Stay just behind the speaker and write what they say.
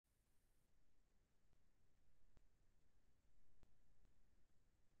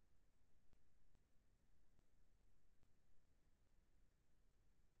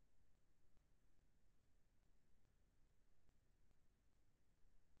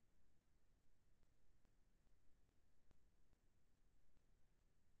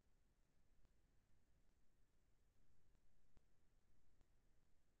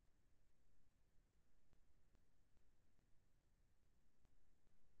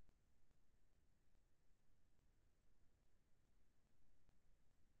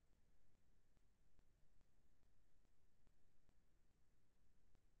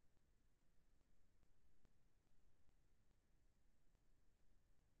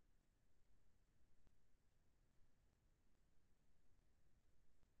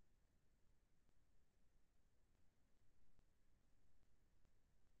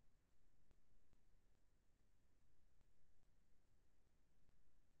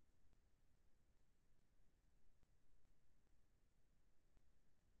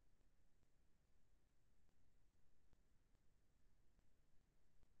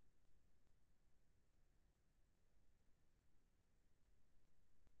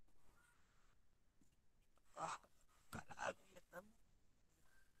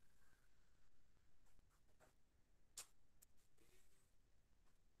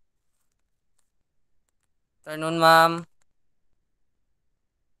Afternoon, ma'am.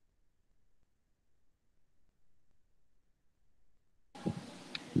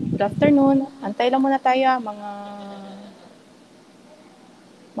 Good afternoon. Antay lang muna tayo,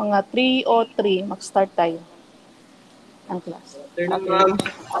 mga 3:03 mag-start tayo ang class. Afternoon, Okay. ma'am.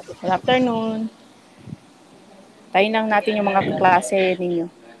 Good afternoon. Tayo lang natin yung mga klase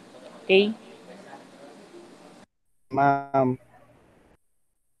ninyo. Okay? Ma'am.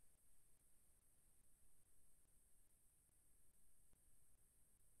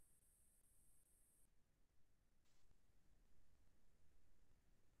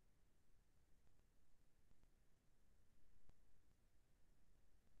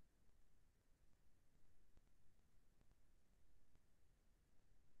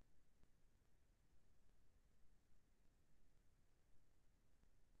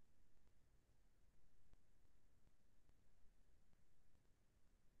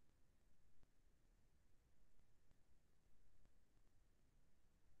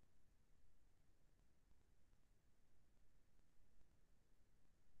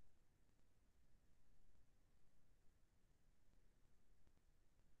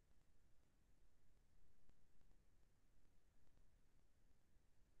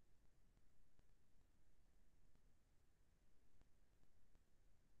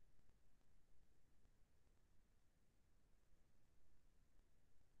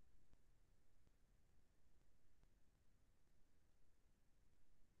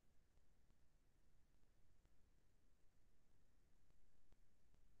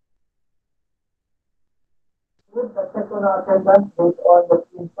 With the second attendance based on the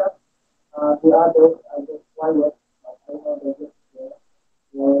screenshot, the others are just quiet. But I know they're just there.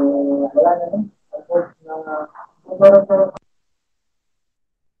 Wala na rin. Tapos na, siguro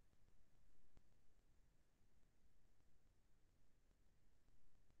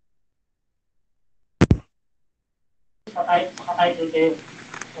makatitle kayo.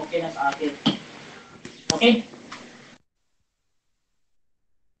 Okay na sa akin. Okay?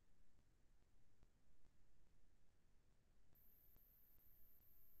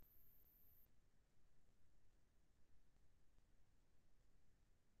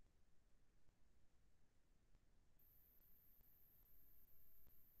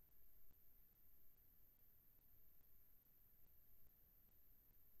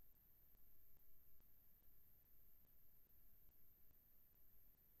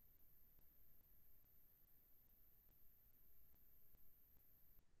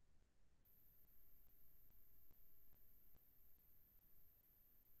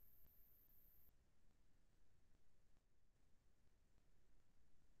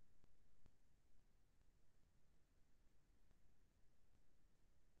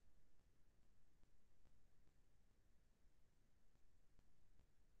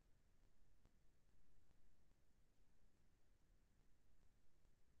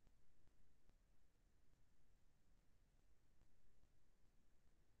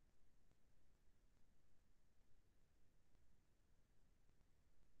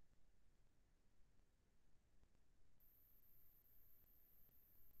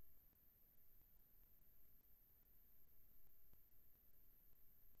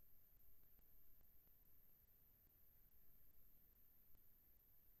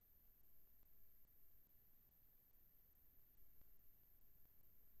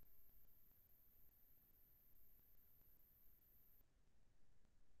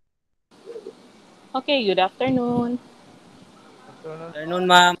 Okay, good afternoon. Afternoon,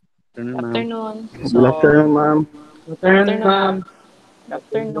 ma'am. Good Afternoon, ma'am. afternoon. Good afternoon, ma'am. Good afternoon, afternoon. ma'am. Good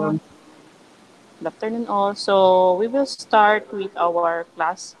afternoon. Good afternoon all. So, we will start with our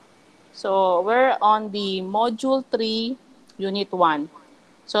class. So, we're on the Module 3, Unit 1.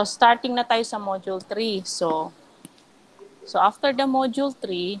 So, starting na tayo sa Module 3. So after the Module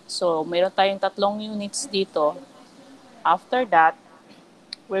 3, so mayroon tayong tatlong units dito. After that,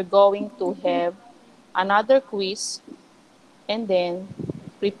 we're going to have another quiz and then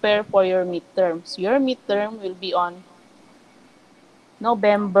prepare for your midterms. Your midterm will be on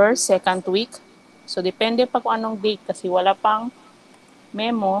November 2nd week. So depende pa kung anong date kasi wala pang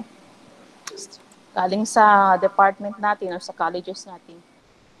memo galing sa department natin or sa colleges natin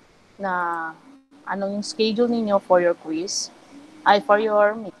na ano yung schedule ninyo for your quiz ay for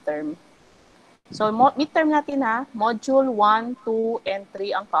your midterm. So, midterm natin ha, module 1, 2, and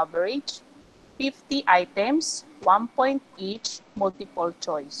 3 ang coverage. 50 items, 1 point each, multiple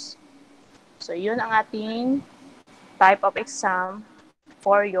choice. So, yun ang ating type of exam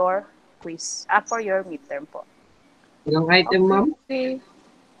for your quiz, for your midterm po. Ilang item, ma'am? Okay.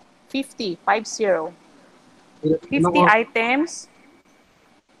 50, 50. 50 Ilang, items,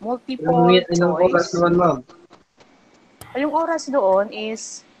 multiple ilang oras choice. naman, ma'am? Yung oras doon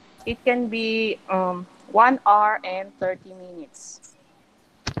is, it can be 1 hour and 30 minutes.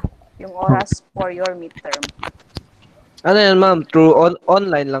 Yung oras for your midterm. Ano yan, ma'am? Through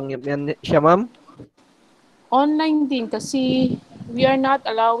online lang yan siya, ma'am? Online din kasi we are not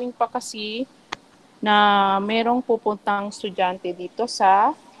allowing pa kasi na merong pupuntang estudyante dito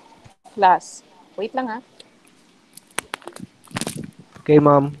sa class. Wait lang ha. Okay,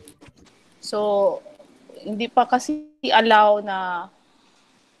 ma'am. So, hindi pa kasi allow na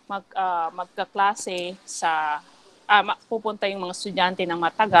magkaklase sa pupunta yung mga estudyante ng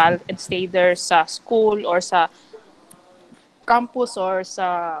matagal and stay there sa school or sa campus or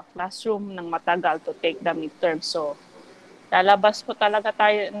sa classroom ng matagal to take the midterm. So, lalabas po talaga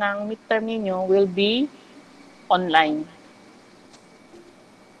tayo ng midterm ninyo will be online.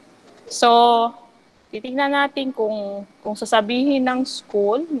 So, titingnan natin kung sasabihin ng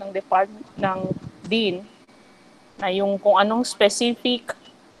school, ng department, ng dean, na yung kung anong specific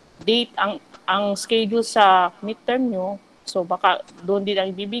date ang schedule sa midterm nyo, so baka doon din ang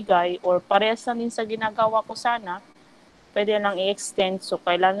ibibigay or parehas na din sa ginagawa ko sana, pwede lang i-extend. So,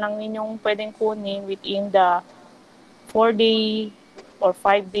 kailan lang ninyong pwedeng kunin within the 4-day or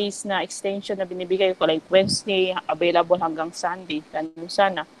 5 days na extension na binibigay ko, like Wednesday, available hanggang Sunday. Ganun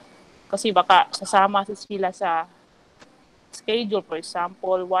sana. Kasi baka sasama sila sa schedule. For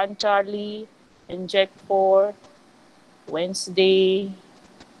example, 1 Charlie, inject 4, Wednesday,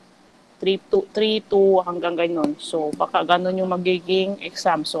 3 to hanggang ganun. So, baka ganun yung magiging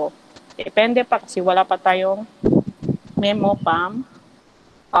exam. So, depende pa kasi wala pa tayong memo pam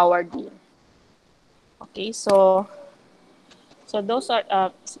power deal. Okay, so those are,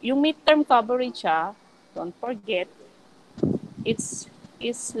 yung midterm coverage don't forget, it's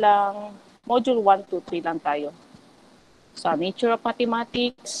is lang module 1 to 3 lang tayo. Sa nature of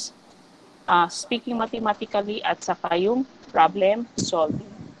mathematics, speaking mathematically, at saka yung problem solving.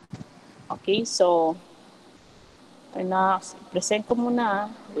 Okay, so, present ko muna.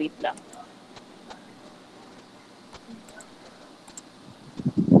 Wait lang.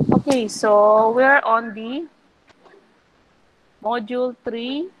 Okay, so we're on the module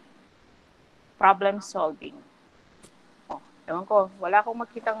 3, problem solving. Ewan ko, wala akong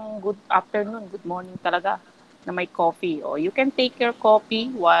makitang good afternoon, good morning talaga na may coffee. You can take your coffee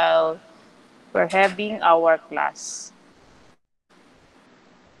while we're having our class.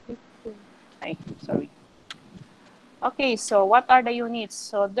 Ay, sorry. Okay, so what are the units?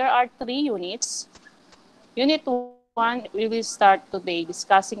 So there are 3 units. Unit 1, we will start today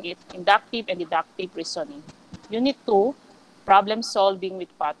discussing it, inductive and deductive reasoning. Unit 2, problem solving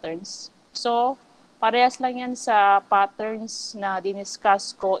with patterns. So, parehas lang yan sa patterns na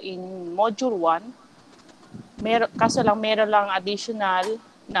diniscuss ko in Module 1. Kaso lang, meron lang additional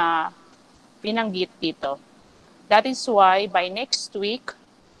na pinanggit dito. That is why by next week,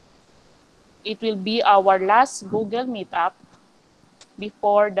 it will be our last Google Meetup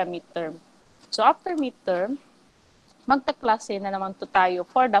before the midterm. So after midterm, magta-klase na naman to tayo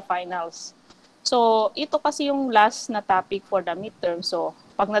for the finals. So ito kasi yung last na topic for the midterm. So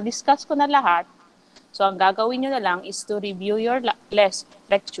pag na-discuss ko na lahat, so ang gagawin nyo na lang is to review your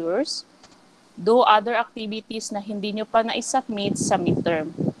lectures, do other activities na hindi nyo pa na-submit sa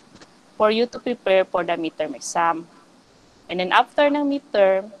midterm for you to prepare for the midterm exam. And then after ng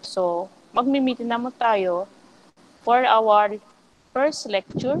midterm, so magmi-meet naman tayo for our first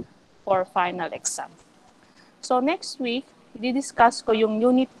lecture for final exam. So next week, i-discuss ko yung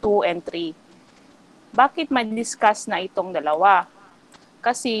Unit 2 and 3. Bakit ma-discuss na itong dalawa?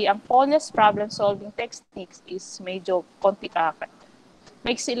 Kasi ang Paulus problem solving techniques is medyo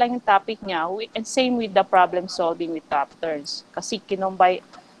maiksi lang yung topic niya, and same with the problem solving with patterns. Kasi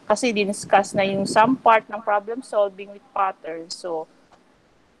diniscuss na yung some part ng problem solving with patterns. So,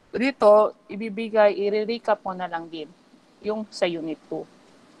 dito, i-recap mo na lang din yung sa Unit 2.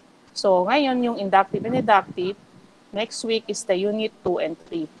 So, ngayon yung inductive and deductive, next week is the Unit 2 and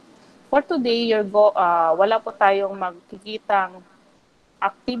 3. For today, wala po tayong magkikitang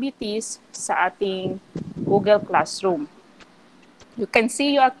activities sa ating Google Classroom. You can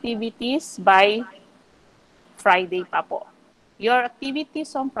see your activities by Friday pa po. Your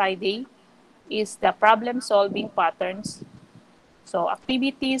activities on Friday is the problem-solving patterns. So,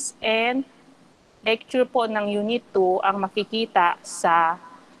 activities and lecture po ng Unit 2 ang makikita sa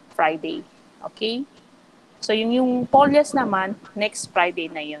Friday. Okay? So, yung Polias naman, next Friday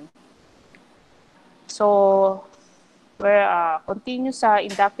na yun. So, we're continue sa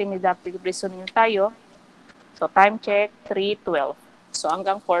inductive and deductive reasoning tayo. So, time check, 3:12. So,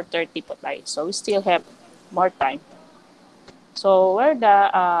 hanggang 4:30 po tayo. So, we still have more time. So,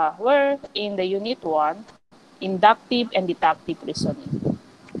 we're in the Unit 1. inductive and deductive reasoning.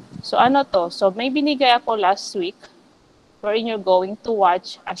 So ano to? So may binigay ako last week wherein you're going to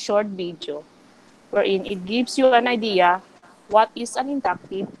watch a short video wherein it gives you an idea what is an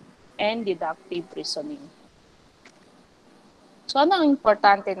inductive and deductive reasoning. So ano ang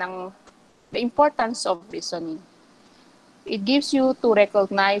importante ng the importance of reasoning? It gives you to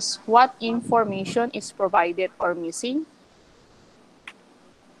recognize what information is provided or missing,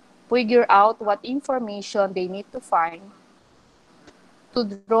 figure out what information they need to find, to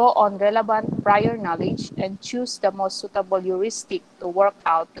draw on relevant prior knowledge, and choose the most suitable heuristic to work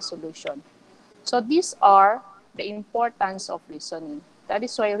out the solution. So these are the importance of reasoning. That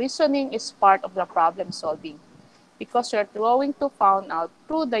is why reasoning is part of the problem solving, because you're going to find out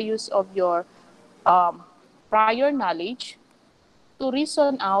through the use of your prior knowledge to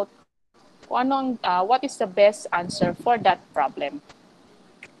reason out what is the best answer for that problem.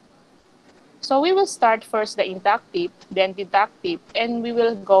 So we will start first the inductive, then deductive, and we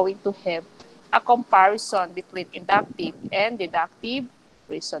will going to have a comparison between inductive and deductive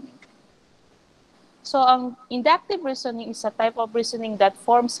reasoning. So ang inductive reasoning is a type of reasoning that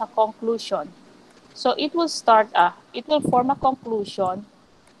forms a conclusion. So it will form a conclusion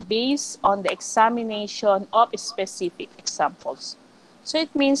based on the examination of specific examples. So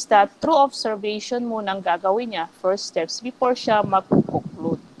it means that through observation muna ang gagawin niya, first steps, before siya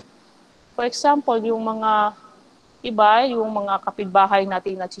mag-conclude. For example, yung mga iba, yung mga kapitbahay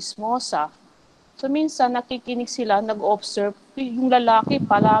natin na chismosa, so minsan nakikinig sila, nag-observe, yung lalaki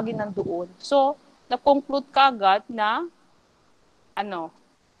palagi nandoon. So, na-conclude ka agad na,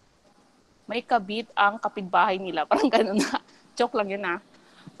 may kabit ang kapitbahay nila. Parang ganun na. Joke lang yun.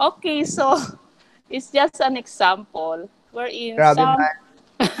 Okay, so, it's just an example wherein Grabe man.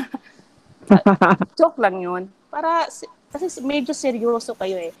 joke lang yun. Kasi medyo seryoso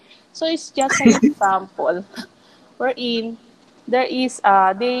kayo eh. So, it's just an example wherein there is,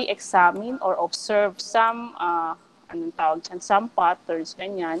 they examine or observe some, some patterns,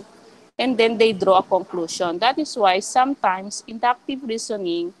 ganyan, and then they draw a conclusion. That is why sometimes inductive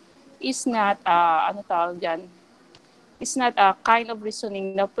reasoning is not, is not a kind of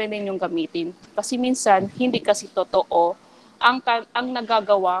reasoning na pwede niyong gamitin. Kasi minsan, hindi kasi totoo ang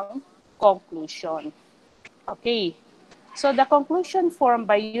nagagawang conclusion. Okay. So the conclusion formed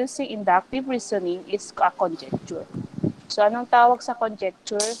by using inductive reasoning is a conjecture. So anong tawag sa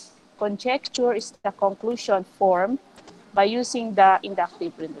conjecture? Conjecture is the conclusion formed by using the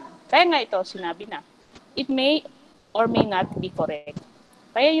inductive reasoning. Kaya nga ito, sinabi na, it may or may not be correct.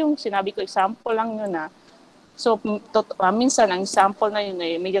 Kaya yung sinabi ko, example lang yun so minsan ang example na yun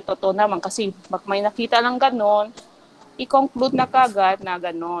medyo totoo naman kasi may nakita lang ganon, i-conclude na kagad na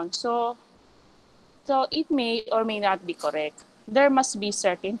ganon. So it may or may not be correct. There must be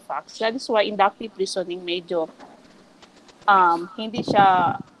certain facts. That is why inductive reasoning medyo hindi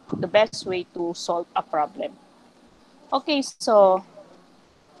siya the best way to solve a problem. Okay, so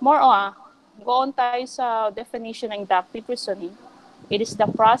go on tayo sa definition ng inductive reasoning. It is the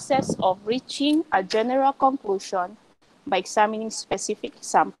process of reaching a general conclusion by examining specific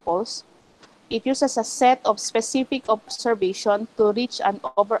examples. It uses a set of specific observations to reach an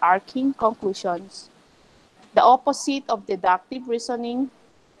overarching conclusions. The opposite of deductive reasoning,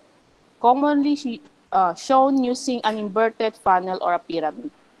 commonly shown using an inverted funnel or a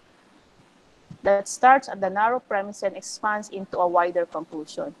pyramid that starts at the narrow premise and expands into a wider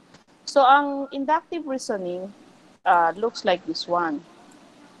conclusion. So ang inductive reasoning looks like this one.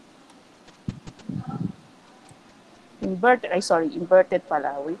 Inverted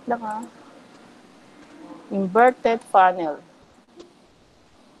pala. Wait lang Inverted funnel.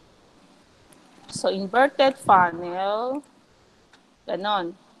 So inverted funnel,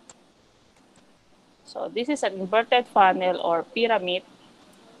 ganon. So this is an inverted funnel or pyramid.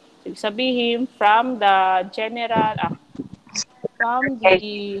 So sabihin from the general,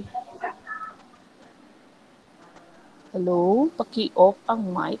 hello, paki-off ang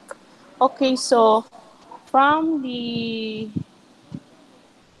mic. Okay, so from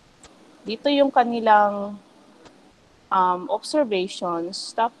dito yung kanilang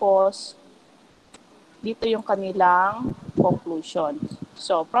observations, tapos dito yung kanilang conclusion.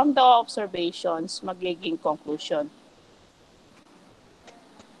 So from the observations, magiging conclusion.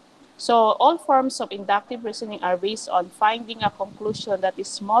 So all forms of inductive reasoning are based on finding a conclusion that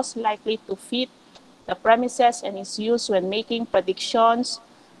is most likely to fit the premises and is used when making predictions,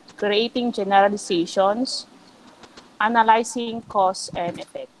 creating generalizations, analyzing cause and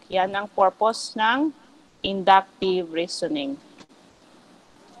effect. Yan ang purpose ng inductive reasoning.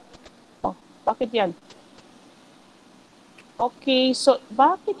 Oh, bakit yan? Okay, so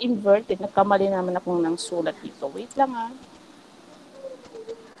bakit inverted? Nagkamali naman akong ng sulat dito. Wait lang ha.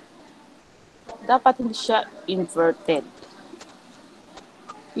 Dapat hindi siya inverted.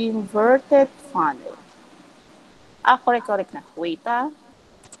 Inverted funnel. Correct na. Wait ah.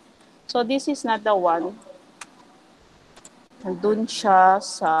 So this is not the one. Nandun siya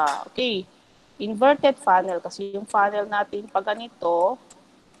sa, okay, inverted funnel. Kasi yung funnel natin pag ganito,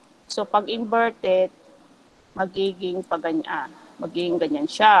 so pag inverted, magiging pag ganyan. Magiging ganyan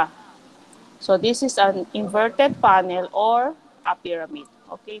siya. So this is an inverted funnel or a pyramid.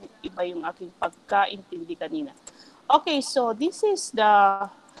 Okay, iba yung aking pagkaintindi kanina. Okay, so this is the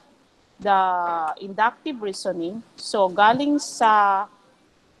inductive reasoning. So galing sa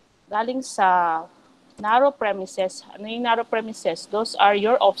narrow premises. Ano yung narrow premises? Those are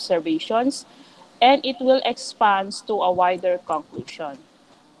your observations and it will expand to a wider conclusion.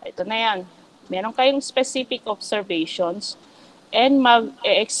 Ito na yan. Meron kayong specific observations and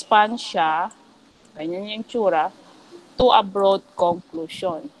mag-expand siya, ganyan yung tsura, to a broad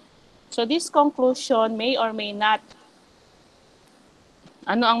conclusion. So this conclusion may or may not,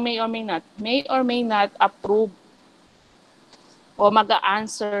 ano ang may or may not? May or may not approve o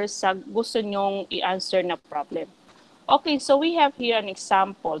mag-a-answer sa gusto nyong i-answer na problem. Okay, so we have here an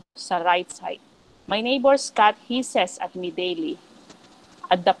example sa right side. My neighbor's cat hisses at me daily.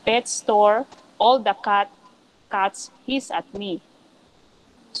 At the pet store, all the cats hiss at me.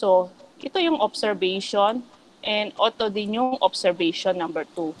 So, ito yung observation and ito din yung observation number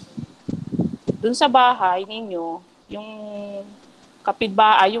 2. Dun sa bahay ninyo, yung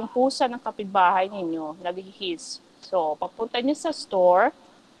yung pusa ng kapitbahay ninyo, naghihis. So, papunta niyo sa store,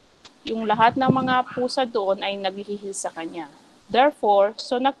 yung lahat ng mga pusa doon ay naghihis sa kanya. Therefore,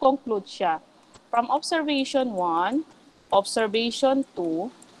 so nag-conclude siya from observation 1, observation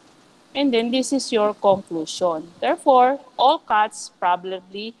 2, and then this is your conclusion. Therefore, all cats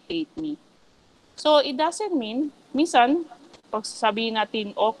probably hate me. So, it doesn't mean, minsan, pag sabihin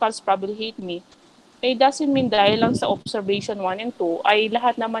natin, all cats probably hate me, it doesn't mean dahil lang sa observation 1 and 2 ay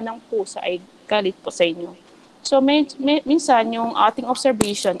lahat naman ng pusa ay galit po sa inyo. So, minsan yung ating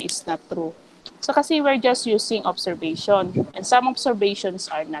observation is not true. So, kasi we're just using observation and some observations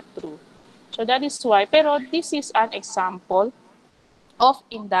are not true. So, that is why, pero this is an example of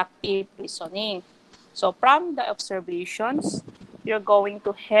inductive reasoning. So, from the observations, you're going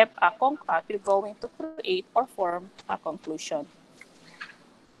to have you're going to create or form a conclusion.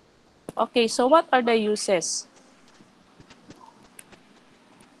 Okay, so what are the uses?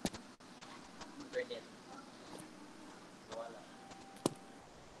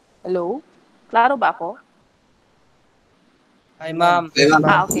 Hello? Klaro ba ako? Hi, ma'am. Okay.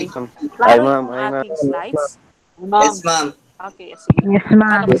 Ay, Klaro ma'am. yung Ay, ma'am. aking slides? Yes, ma'am. Okay, sige. Yes,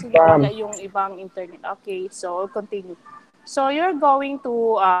 ma'am. Tapos hindi wala yung ibang internet. Okay, so continue. So you're going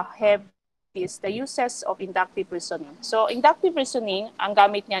to have the uses of inductive reasoning. So inductive reasoning, ang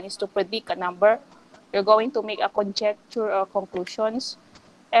gamit niyan is to predict a number. You're going to make a conjecture or conclusions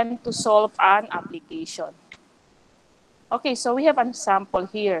and to solve an application. Okay, so we have an example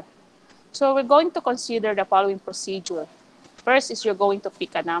here. So we're going to consider the following procedure. First is you're going to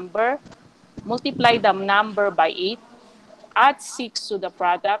pick a number, multiply the number by 8, add 6 to the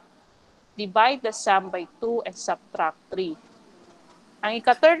product, divide the sum by 2, and subtract 3. Ang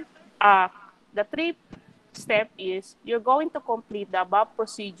ika-third, the third step is you're going to complete the above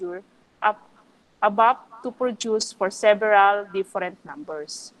procedure above to produce for several different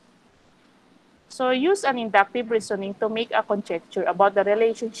numbers. So use an inductive reasoning to make a conjecture about the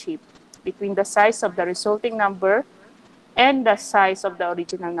relationship between the size of the resulting number and the size of the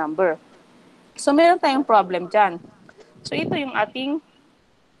original number. So meron tayong problem dyan. So ito yung ating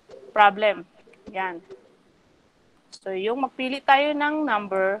problem. Yan. So yung magpili tayo ng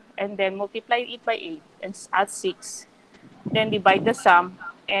number and then multiply it by 8 and add 6. Then divide the sum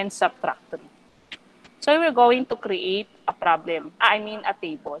and subtract 3. So we're going to create a problem. A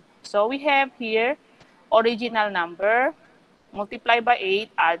table. So we have here original number, multiply by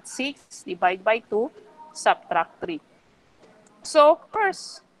 8, add 6, divide by 2, subtract 3. So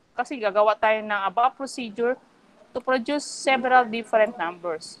first, kasi gagawa tayo ng above procedure to produce several different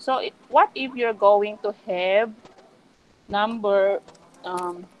numbers. So what if you're going to have number,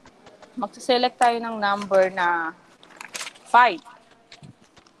 magsiselect tayo ng number na 5.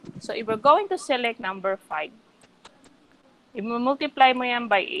 So if we're going to select number 5, if we multiply mo yan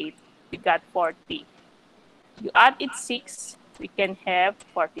by 8, we got 40. You add it 6, we can have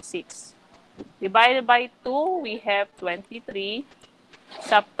 46. Divided by 2, we have 23.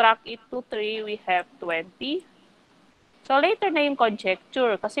 Subtract it to 3, we have 20. So later na yung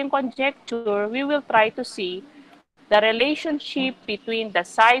conjecture. Kasi yung conjecture, we will try to see the relationship between the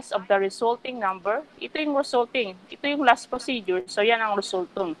size of the resulting number, ito yung resulting, ito yung last procedure, so yan ang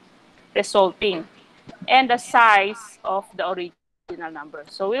resulting, and the size of the original number.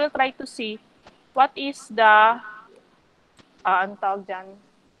 So we will try to see what is the ang tawag dyan,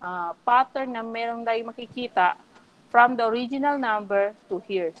 pattern na meron tayong makikita from the original number to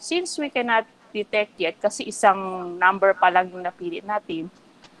here. Since we cannot detect yet, kasi isang number pa lang yung napili natin,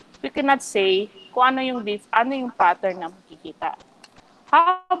 we cannot say kung ano yung pattern na makikita.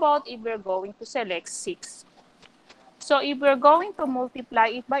 How about if we're going to select 6? So if we're going to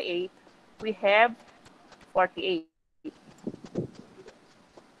multiply it by 8, we have 48.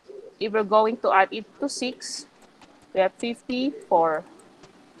 If we're going to add it to 6, we have 54.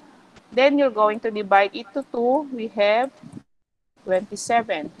 Then you're going to divide it to 2, we have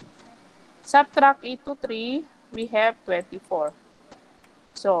 27. Subtract it to 3, we have 24.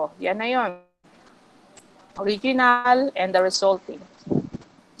 So, yan na yun. Original and the resulting.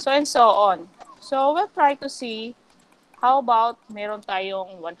 So, and so on. So, we'll try to see how about meron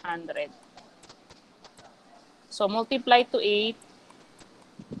tayong 100. So, multiply to 8,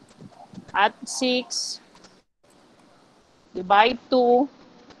 add 6, divide 2,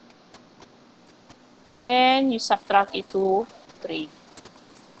 and you subtract it to 3.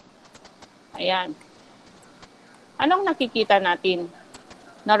 Ayan. Anong nakikita natin?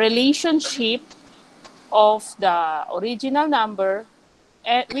 Na relationship of the original number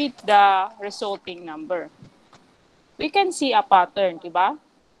with the resulting number. We can see a pattern, di ba?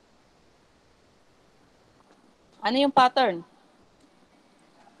 Ano yung pattern?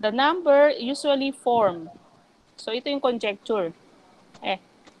 The number usually form. So, ito yung conjecture.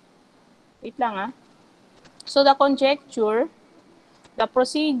 Wait lang ah. So, the conjecture, the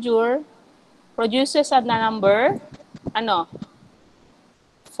procedure, produces a number,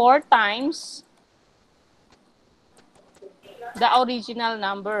 4 times the original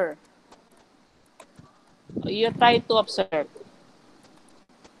number. You try to observe.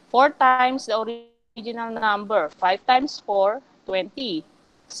 4 times the original number. 5 times 4, 20.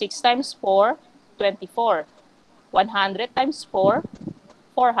 6 times 4, 24. 100 times 4,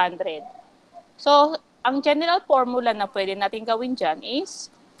 400. So, ang general formula na pwede natin gawin dyan is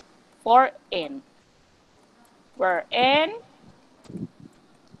 4n. Where n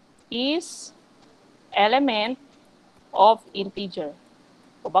is element of integer.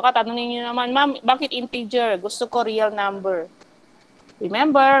 O baka tanongin niyo naman, ma'am, bakit integer? Gusto ko real number.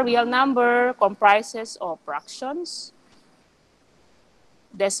 Remember, real number comprises of fractions,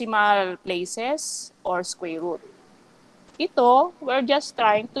 decimal places, or square root. Ito, we're just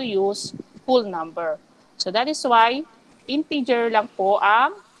trying to use full number. So that is why integer lang po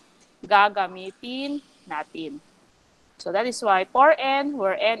ang gagamitin natin. So that is why for n,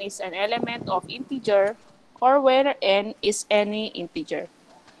 where n is an element of integer, or where n is any integer.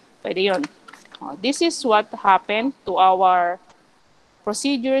 Pwede yun. This is what happened to our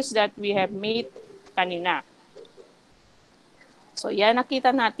procedures that we have made kanina. So yan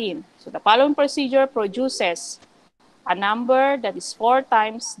nakita natin. So the following procedure produces a number that is 4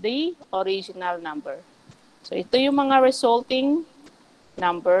 times the original number. So ito yung mga resulting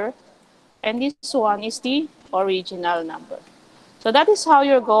number, and this one is the original number. So that is how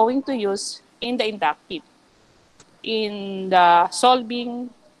you're going to use in the inductive, in the solving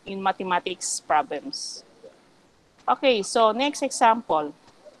in mathematics problems. Okay, so next example.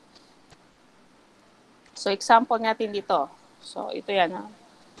 So example natin dito. So ito yan ha.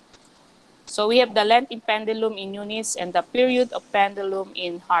 So we have the length in pendulum in units and the period of pendulum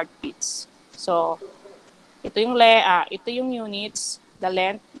in heartbeats. So ito yung units, the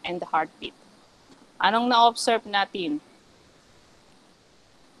length, and the heartbeat. Anong na-observe natin?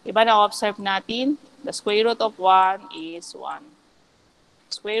 Diba na-observe natin? The square root of 1 is 1.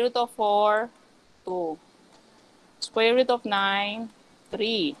 Square root of 4, 2. Square root of 9,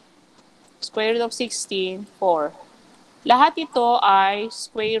 3. Square root of 16, 4. Lahat ito ay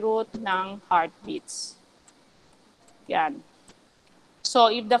square root ng heartbeats. Yan. So,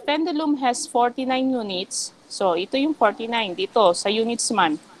 if the pendulum has 49 units, so ito yung 49 dito sa units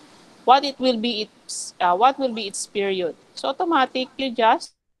man. What will be its period? So, automatic, you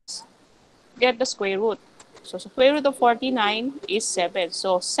just get the square root. So, square root of 49 is 7.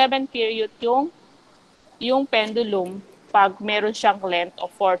 So, 7 period yung pendulum pag meron siyang length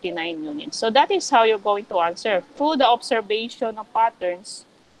of 49 units. So, that is how you're going to answer. Through the observation of patterns,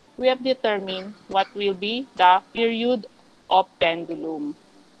 we have determined what will be the period of pendulum.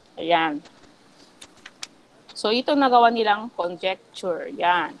 Ayan. So, ito nagawa nilang conjecture.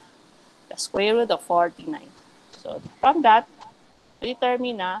 Yan. The square root of 49. So, from that,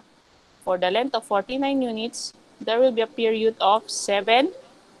 determine na for the length of 49 units, there will be a period of 7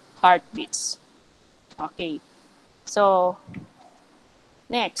 heartbeats. Okay. So,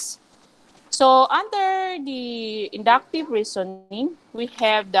 next. So, under the inductive reasoning, we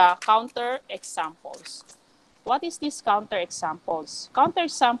have the counter examples. What is this counter examples? Counter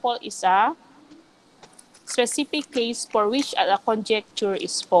example is a specific case for which a conjecture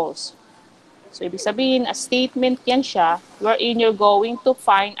is false. So, ibig sabihin, a statement yan siya wherein you're going to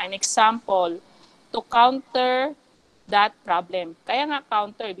find an example to counter that problem. Kaya nga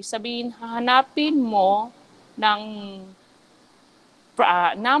counter, ibig sabihin, hahanapin mo ng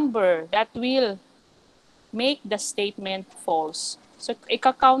number that will make the statement false. So,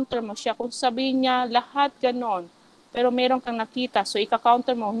 ika-counter mo siya. Kung sabihin niya, lahat ganon, pero meron kang nakita, so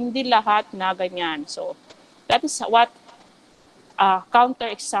ika-counter mo, hindi lahat na ganyan. So, that is what counter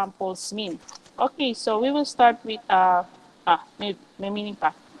examples mean. Okay, so we will start with, may meaning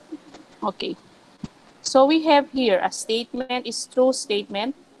pa. Okay. So, we have here, a statement is true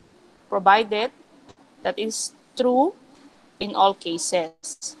statement, provided that is true in all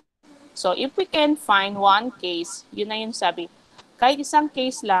cases. So, if we can find one case, yun na yun sabi, kahit isang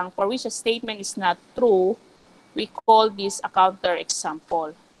case lang for which a statement is not true, we call this a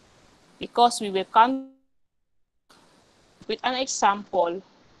counterexample. Because we will counter with an example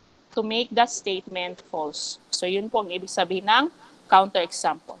to make that statement false. So, yun po ang ibig sabihin ng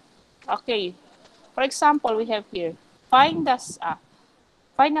counterexample. Okay. For example, we have here, find a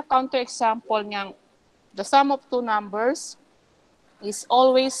counterexample ng the sum of two numbers is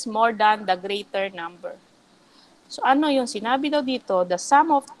always more than the greater number. So, ano yung sinabi daw dito? The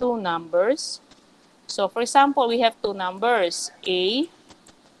sum of two numbers. So, for example, we have two numbers, A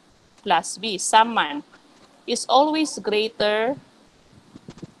plus B, sum man, is always more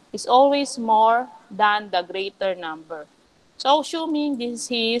than the greater number. So, assuming this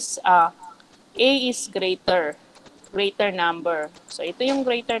is, A is greater number. So, ito yung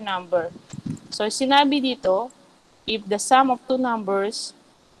greater number. So, sinabi dito, if the sum of two numbers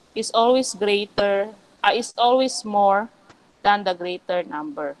is always more than the greater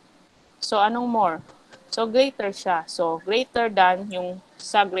number. So, anong more? So, greater siya. So, greater than yung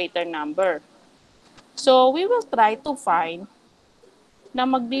sa greater number. So, we will try to find na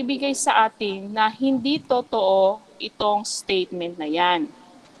magbibigay sa atin na hindi totoo itong statement na yan.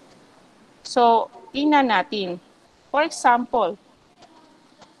 So, tingnan natin. For example,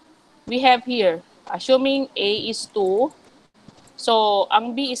 we have here, assuming A is 2, so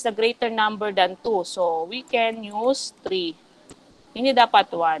ang B is the greater number than 2. So, we can use 3. Hindi dapat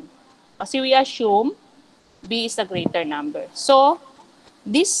 1. Kasi we assume B is the greater number. So,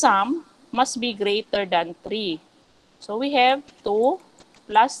 this sum must be greater than 3. So, we have 2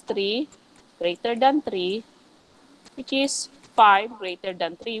 plus 3 greater than 3, which is 5 greater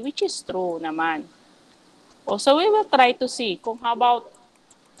than 3, which is true naman. So, we will try to see kung how about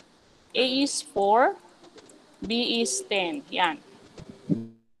A is 4, B is 10. Yan.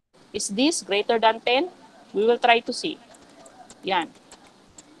 Is this greater than 10? We will try to see. Yan.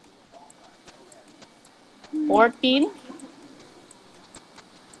 14.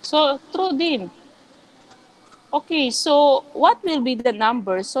 So, true din. Okay, so what will be the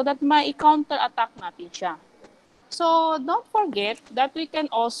number so that ma-counter-attack natin siya? So, don't forget that we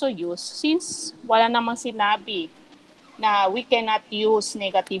can also use, since wala namang sinabi na we cannot use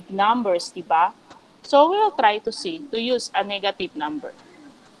negative numbers, di ba? So, we will try to use a negative number.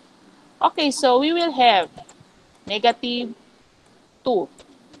 Okay, so we will have negative 2.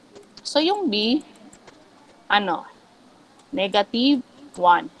 So, yung B, negative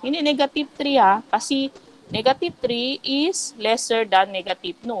 1. Hindi negative 3 kasi negative 3 is lesser than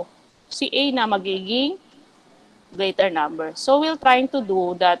negative 2. Si A na magiging greater number. So, we're trying to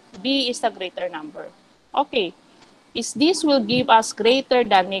do that B is the greater number. Okay. Is this will give us greater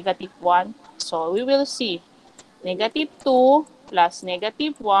than negative 1? So, we will see. Negative 2 plus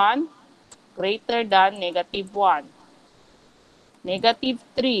negative 1 greater than negative 1. Negative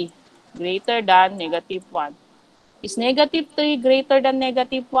 3 greater than negative 1. Is negative 3 greater than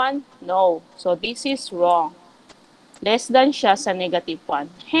negative 1? No. So, this is wrong. Less than siya sa negative 1.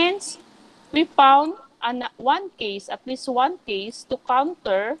 Hence, we found at least one case to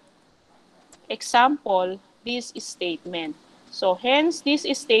counter example this statement. So, hence, this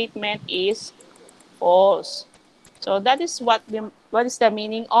statement is false. So, that is what is the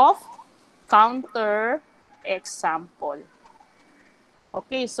meaning of counter example.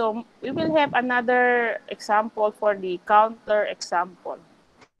 Okay, so we will have another example for the counter example.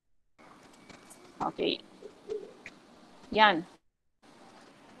 Okay. Yan.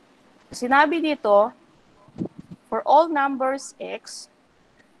 Sinabi dito, for all numbers x,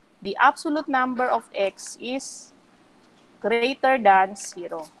 the absolute number of x is greater than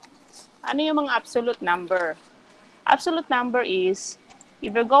 0. Ano yung mga absolute number? Absolute number is,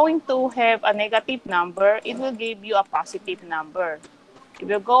 if you're going to have a negative number, it will give you a positive number. If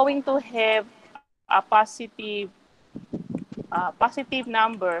you're going to have a positive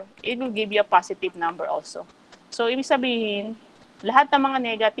number, it will give you a positive number also. So, ibig sabihin, lahat ng mga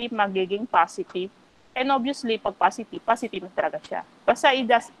negative magiging positive. And obviously, pag positive, positive na talaga siya. Basta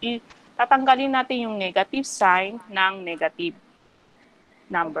tatanggalin natin yung negative sign ng negative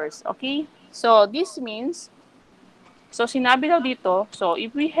numbers. Okay? So, this means, so sinabi daw dito, so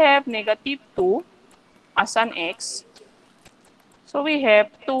if we have negative 2 as an x, so we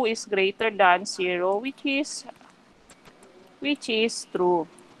have 2 is greater than 0, which is true.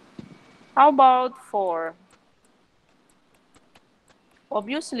 How about 4?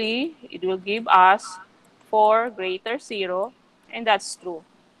 Obviously, it will give us 4 greater 0, and that's true.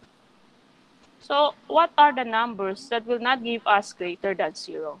 So, what are the numbers that will not give us greater than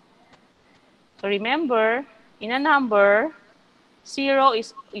 0? So, remember, in a number, 0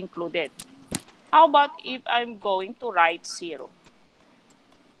 is included. How about if I'm going to write 0?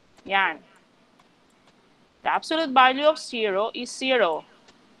 Yan. The absolute value of 0 is 0.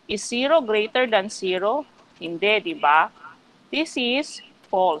 Is 0 greater than 0? Hindi, di ba? This is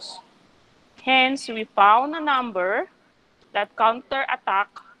false. Hence, we found a number that counterattack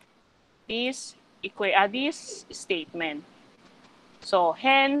this statement. So,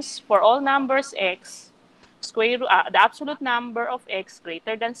 hence, for all numbers x, the absolute number of x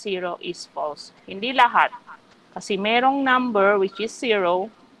greater than 0 is false. Hindi lahat. Kasi merong number which is 0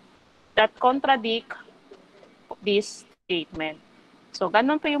 that contradict this statement. So,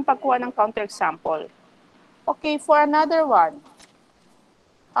 ganun po yung pagkuha ng counterexample. Okay, for another one.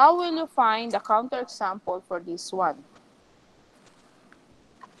 How will you find the counterexample for this one?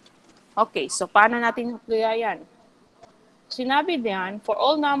 Okay, so paano natin kaya yan? Sinabi diyan, for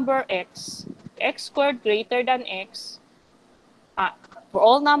all number x, x squared greater than x, for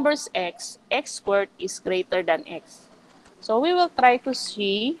all numbers x squared is greater than x. So, we will try to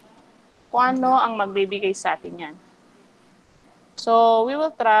see kung ano ang magbibigay sa atin yan. So, we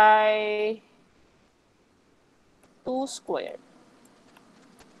will try 2 squared.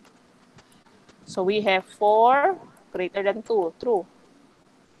 So, we have 4 greater than 2. True.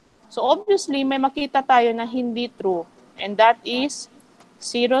 So, obviously, may makita tayo na hindi true. And that is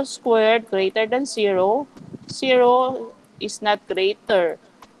 0 squared greater than 0. 0 is not greater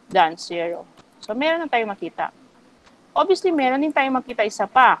than 0. So, meron na tayong makita. Obviously, meron din tayong makita isa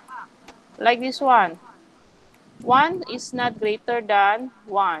pa. Like this one. 1 is not greater than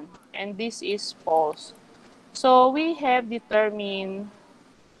 1. And this is false. So, we have determined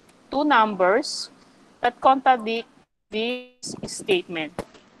two numbers that contradict this statement,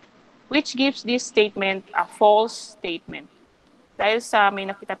 which gives this statement a false statement. Dahil sa may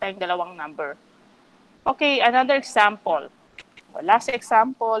nakita tayong dalawang number. Okay, another example. Last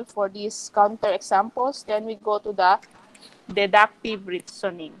example for these counter examples, then we go to the deductive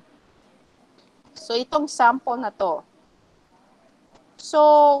reasoning. So, itong sample na to. So,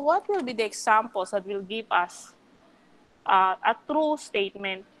 what will be the examples that will give us a true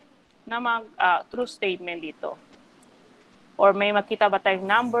statement true statement dito? Or may makita ba tayong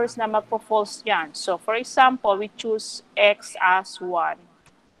numbers na magpo-false yan? So, for example, we choose x as 1.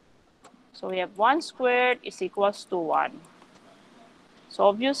 So, we have 1 squared is equals to 1. So,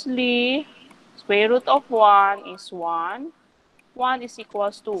 obviously, square root of 1 is 1. 1 is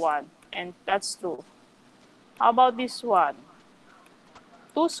equals to 1. And that's true. How about this one?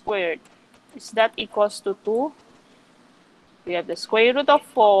 2 squared. Is that equals to 2? We have the square root of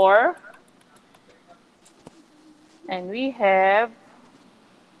 4. And we have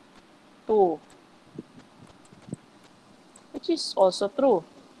 2. Which is also true.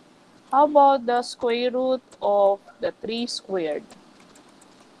 How about the square root of the 3 squared?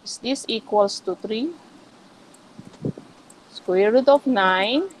 Is this equals to 3? Square root of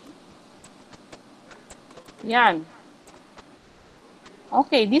 9. Yan.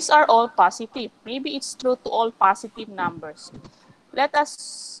 Okay, these are all positive. Maybe it's true to all positive numbers. Let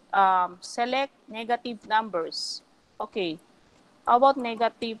us select negative numbers. Okay, how about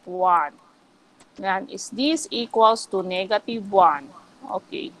negative 1? Yan, is this equals to negative 1?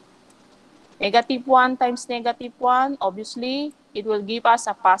 Okay. Negative 1 times negative 1, obviously, it will give us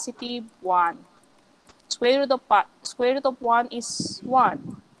a positive 1. Square root of 1 is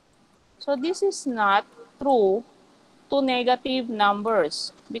 1. So this is not true to negative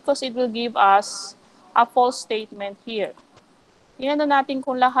numbers because it will give us a false statement here. Tingnan natin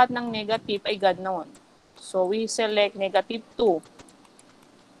kung lahat ng negative ay ganon. So we select negative 2.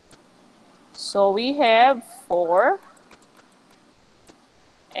 So we have 4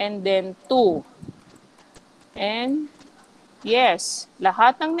 and then 2. And yes,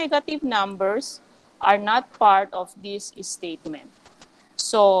 lahat ng negative numbers are not part of this statement.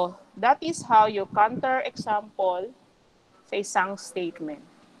 So, that is how you counter-example sa isang statement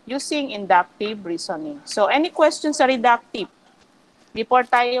using inductive reasoning. So, any questions sa reductive? Before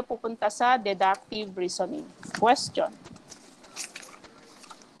tayo pupunta sa deductive reasoning. Question?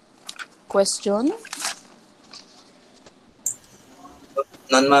 Question?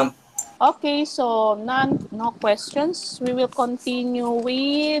 None, ma'am. Okay, so no questions. We will continue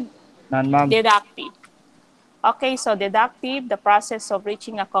with None, ma'am. deductive. Okay, so deductive, the process of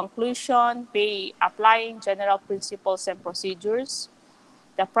reaching a conclusion by applying general principles and procedures.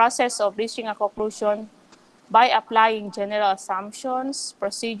 The process of reaching a conclusion by applying general assumptions,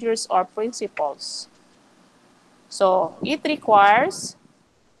 procedures, or principles. So it requires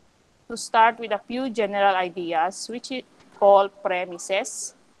to start with a few general ideas, which is called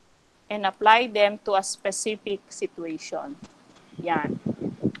premises, and apply them to a specific situation. Yan.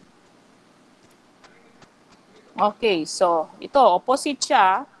 Okay, so ito, opposite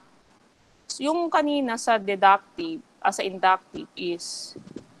siya. Yung kanina sa deductive, sa inductive is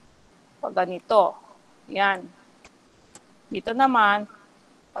pag ganito. Yan. Dito naman,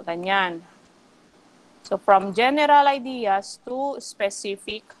 pag ganyan. So from general ideas to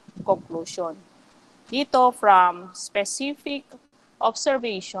specific conclusion. Dito from specific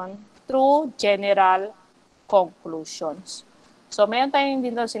observation through general conclusions. So meron tayong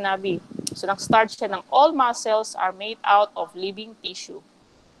dito sinabi. So nag-start siya ng all muscles are made out of living tissue.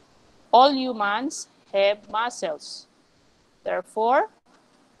 All humans have muscles. Therefore,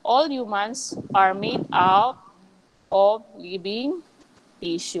 all humans are made out of living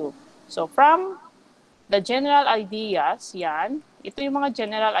tissue. So from the general ideas, yan. Ito yung mga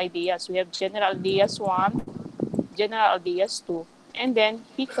general ideas. We have general ideas 1, general ideas 2, and then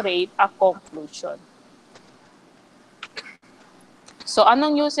he create a conclusion. So,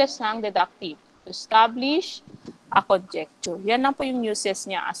 anong uses ng deductive? To establish a conjecture. Yan lang po yung uses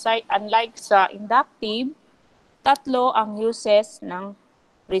niya. Aside, unlike sa inductive, 3 ang uses ng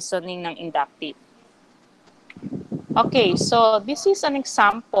reasoning ng inductive. Okay, so this is an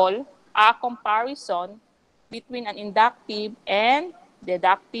example, a comparison between an inductive and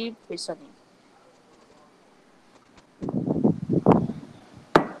deductive reasoning.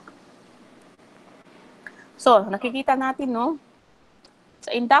 So, nakikita natin, no? Sa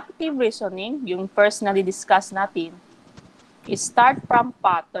inductive reasoning, yung first na di-discuss natin, is start from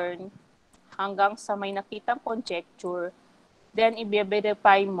pattern hanggang sa may nakitang conjecture, then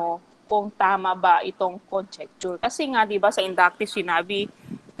i-verify mo kung tama ba itong conjecture. Kasi nga, di ba, sa inductive sinabi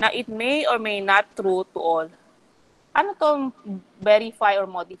na it may or may not true to all. Ano to verify or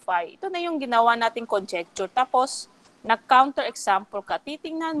modify? Ito na yung ginawa nating conjecture. Tapos, nag-counter example ka.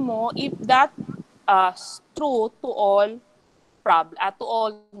 Titingnan mo if that true to all to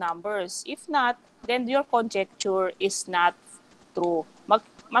all numbers. If not, then your conjecture is not true.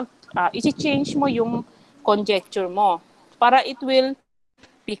 I-change mo yung conjecture mo para it will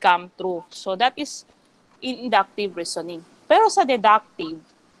become true. So that is in inductive reasoning. Pero sa deductive,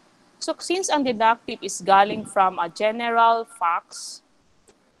 so since ang deductive is galing from a general facts,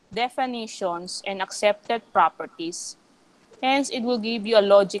 definitions, and accepted properties, hence, it will give you a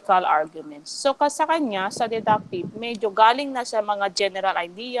logical argument. So, sa kanya, sa deductive, medyo galing na sa mga general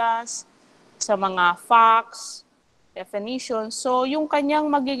ideas, sa mga facts, definitions. So, yung kanyang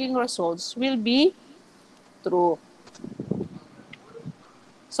magiging results will be true.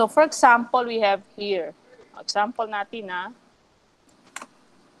 So, for example, we have here. Example natin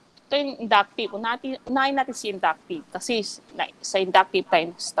ito yung inductive. Unahin natin si inductive kasi sa inductive tayo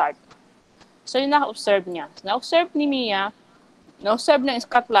start. So, yung na-observe niya. Na-observe ni Mia, na-observe ng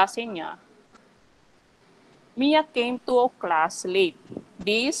kaklase niya, Mia came to class late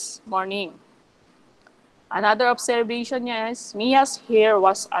this morning. Another observation niya is, Mia's hair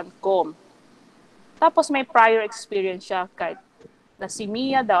was uncombed. Tapos may prior experience siya kahit na si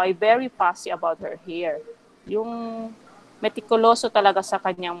Mia daw ay very fussy about her hair. Yung meticuloso talaga sa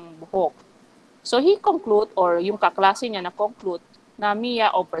kanyang buhok. So he conclude, or yung kaklase niya na-conclude, na Mia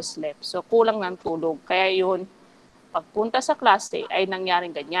overslept. So kulang ng tulog. Kaya yun, pagpunta sa klase ay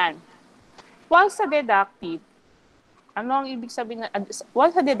nangyaring ganyan. While sa deductive, ano ang ibig sabihin?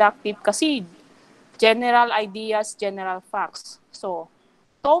 While sa deductive, kasi general ideas, general facts. So,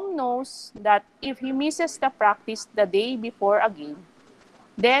 Tom knows that if he misses the practice the day before a game,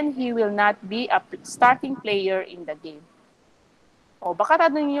 then he will not be a starting player in the game. O, baka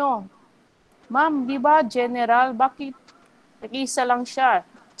tanong nyo, Ma'am, di ba general, bakit nag-isa lang siya?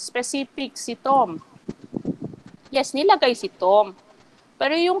 Specific si Tom. Yes, nilagay si Tom.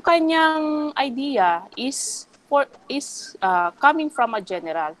 Pero yung kanyang idea is coming from a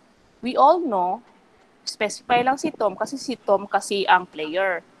general. We all know, specify lang si Tom kasi ang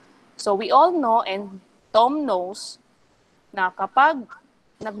player. So we all know and Tom knows na kapag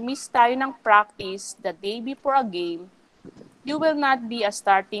nag-miss tayo ng practice the day before a game, you will not be a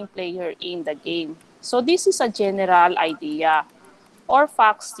starting player in the game. So this is a general idea or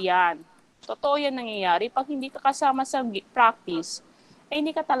facts yan. Totoo yan nangyayari. Pag hindi ka kasama sa practice, ay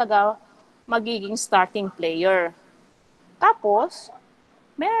hindi ka talaga magiging starting player. Tapos,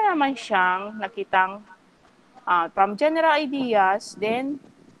 meron naman siyang nakitang from general ideas, then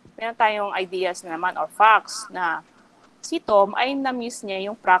meron tayong ideas naman or facts na si Tom ay na-miss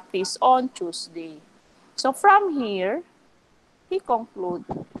niya yung practice on Tuesday. So from here, he conclude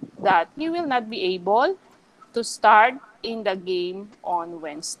that he will not be able to start in the game on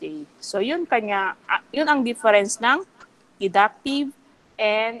Wednesday. So yun ang difference ng deductive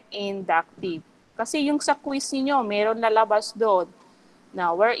and inductive. Kasi yung sa quiz niyo, meron lalabas doon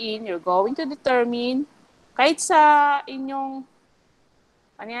na wherein you're going to determine kahit sa inyong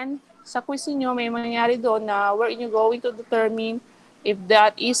sa quiz niyo may mangyari doon na wherein you're going to determine if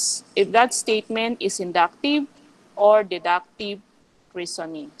that statement is inductive or deductive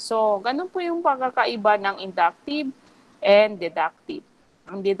reasoning. So, ganun po yung pagkakaiba ng inductive and deductive.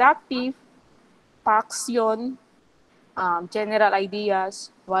 Ang deductive, facts yun, general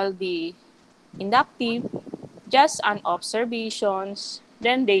ideas, while the inductive, just an observations,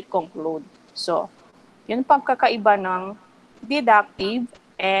 then they conclude. So, yun pagkakaiba ng deductive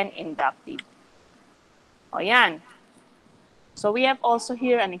and inductive. O yan. So, we have also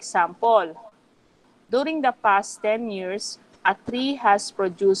here an example. During the past 10 years, a tree has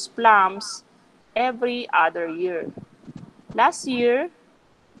produced plums every other year. Last year,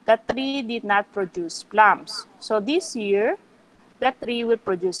 the tree did not produce plums. So this year, the tree will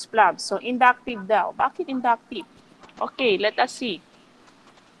produce plums. So inductive daw. Bakit inductive? Okay, let us see.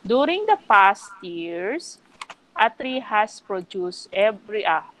 During the past years, a tree has produced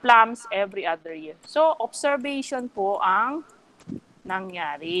plums every other year. So observation po ang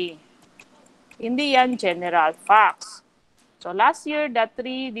nangyari. Hindi yan general facts. So last year, the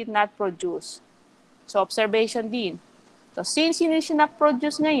tree did not produce. So observation din. So since hindi siya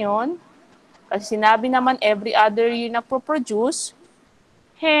na-produce ngayon, kasi sinabi naman every other year na produce,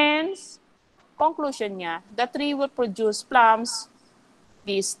 hence, conclusion niya, the tree will produce plums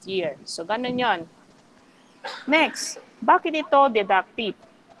this year. So ganun yon. Next, bakit ito deductive?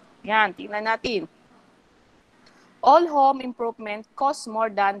 Yan, tingnan natin. All home improvement costs more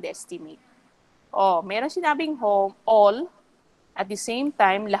than the estimate. Meron sinabing home, all. At the same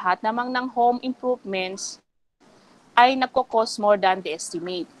time, lahat namang ng home improvements ay nagko-cost more than the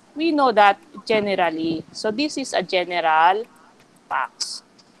estimate. We know that generally. So this is a general facts.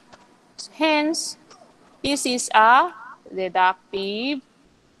 Hence, this is a deductive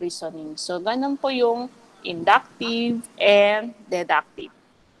reasoning. So ganun po yung inductive and deductive.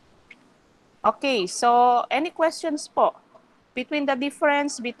 Okay, so any questions po between the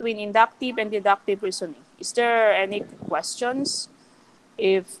difference between inductive and deductive reasoning? Is there any questions?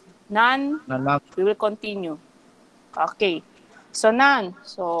 If none, we will continue. Okay. So none.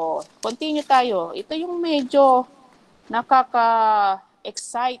 So continue tayo. Ito yung medyo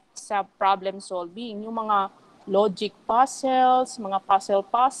nakaka-excite sa problem solving. Yung mga logic puzzles, mga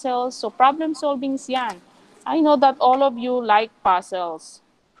puzzles. So problem solvings yan. I know that all of you like puzzles.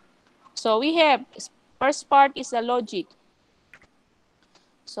 So we have, first part is the logic.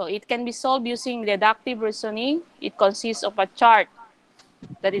 So it can be solved using deductive reasoning. It consists of a chart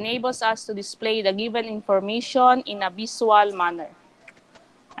that enables us to display the given information in a visual manner.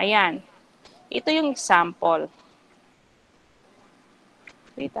 Ayan. Ito yung example.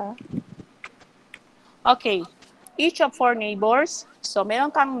 Wait. Okay. Each of 4 neighbors. So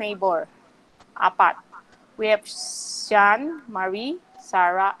meron kang neighbor. 4. We have Sean, Marie,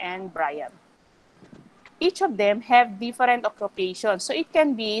 Sarah, and Brian. Each of them have different occupations. So it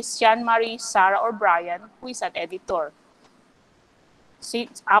can be Sean, Marie, Sarah, or Brian who is an editor. Sa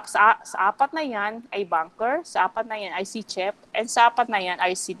 4 na yan ay banker, sa 4 na yan ay si chef, and sa 4 na yan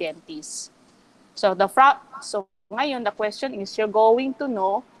ay si dentist. So ngayon the question is you're going to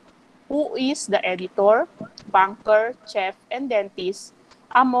know who is the editor, banker, chef, and dentist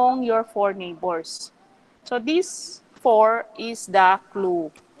among your 4 neighbors. So this 4 is the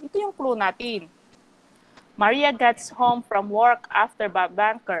clue. Ito yung clue natin. Maria gets home from work after the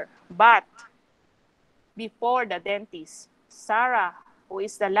banker, but before the dentist. Sarah, who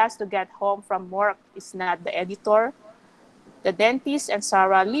is the last to get home from work, is not the editor. The dentist and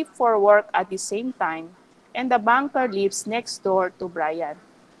Sarah leave for work at the same time. and the banker lives next door to Brian.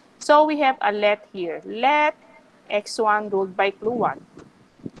 So we have a let here. Let x1 ruled by clue 1.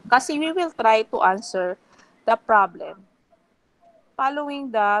 Kasi we will try to answer the problem following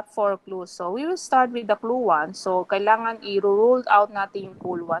the 4 clues. So we will start with the clue 1. So kailangan i-rule out natin yung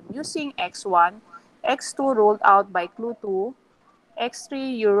clue 1 using x1, x2 ruled out by clue 2,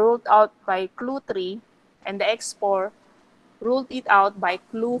 x3 you ruled out by clue 3, and the x4 ruled it out by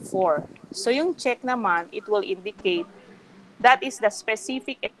clue 4. So yung check naman, it will indicate that is the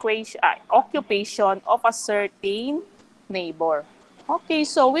specific occupation of a certain neighbor. Okay,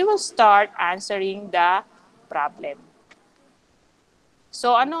 so we will start answering the problem.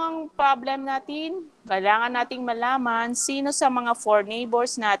 So ano ang problem natin? Kailangan nating malaman sino sa mga 4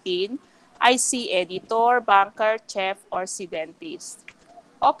 neighbors natin ay si editor, banker, chef, or si dentist.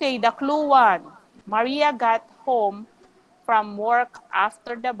 Okay, the clue 1. Maria got home from work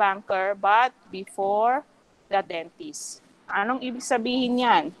after the banker but before the dentist. Anong ibig sabihin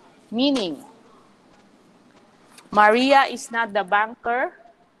yan? Meaning, Maria is not the banker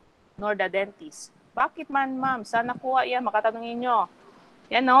nor the dentist. Bakit man, ma'am? Saan nakuha yan? Makatanungin nyo.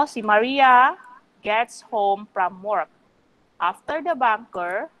 Yan o, si Maria gets home from work after the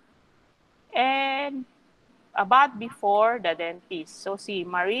banker and about before the dentist. So, si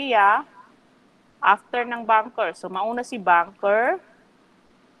Maria after ng banker. So, mauna si banker,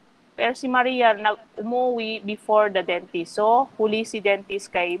 pero si Maria umuwi before the dentist. So, huli si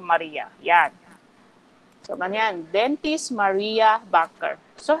dentist kay Maria. Yan. So, ganyan. Dentist, Maria, banker.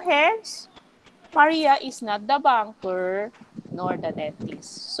 So, hence, Maria is not the banker nor the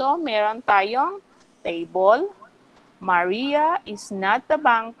dentist. So, meron tayong table. Maria is not the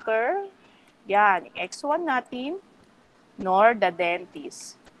banker. Yan. X1 natin. Nor the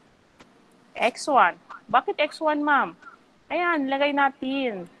dentist. X1. Bakit X1, ma'am? Ayan, lagay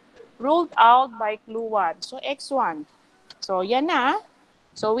natin. Ruled out by clue 1. So, X1. So, yan na.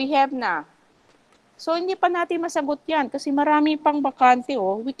 So, we have na. So, hindi pa natin masagot yan kasi marami pang bakante.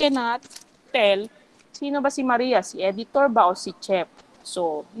 Oh. We cannot tell sino ba si Maria, si editor ba o si chef.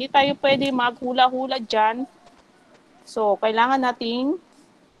 So, hindi tayo pwede maghula-hula dyan. So, kailangan nating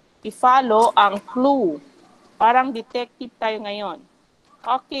i-follow ang clue. Parang detective tayo ngayon.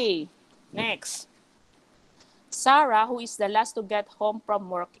 Okay, next. Sarah, who is the last to get home from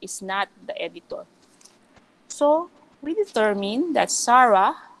work, is not the editor. So, we determine that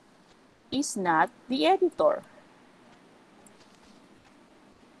Sarah is not the editor.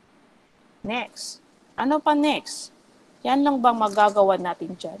 Next. Ano pa next? Yan lang bang magagawa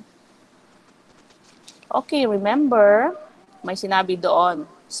natin dyan? Okay, remember, may sinabi doon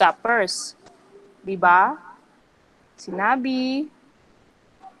sa first. Diba? Sinabi,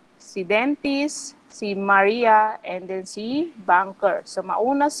 si dentist, si Maria, and then si banker. So,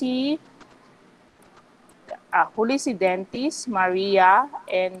 mauna huli si dentist, Maria,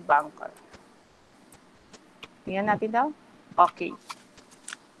 and banker. Tingnan natin daw. Okay.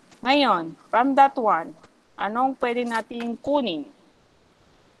 Ngayon, from that one, anong pwede natin kunin?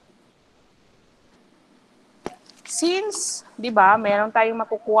 Since, di ba, meron tayong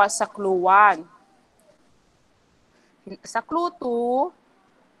makukuha sa clue 1. Sa clue 2,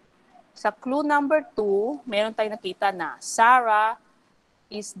 sa clue number 2, meron tayong nakita na Sarah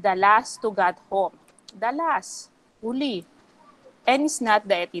is the last to get home. The last, huli. And is not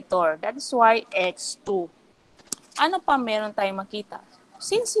the editor. That is why X2. Ano pa meron tayong makita?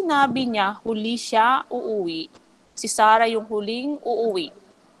 Since sinabi niya, huli siya uuwi, si Sarah yung huling uuwi,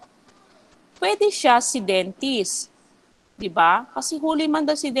 pwede siya si dentist. Diba? Kasi huli man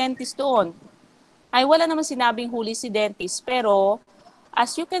daw si dentist doon. Ay, wala naman sinabing huli si dentist. Pero,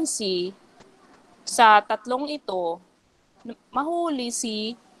 as you can see, sa tatlong ito, mahuli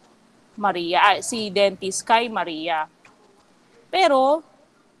si Maria, si dentist kay Maria. Pero,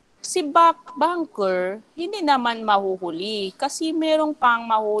 si banker, hindi naman mahuhuli kasi merong pang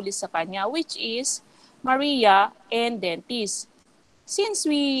mahuli sa kanya, which is Maria and dentist. Since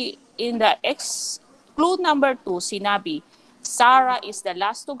in the clue number 2, sinabi, Sarah is the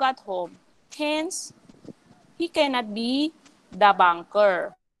last to get home, hence, he cannot be the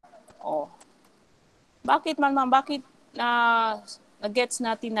banker. Oh. Bakit man, bakit na-gets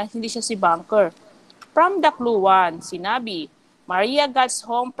natin na hindi siya si banker? From the clue 1, sinabi, Maria gets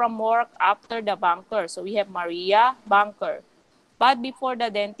home from work after the banker. So we have Maria, banker. But before the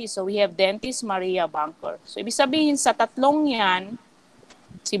dentist, so we have dentist, Maria, banker. So ibig sabihin sa tatlong yan,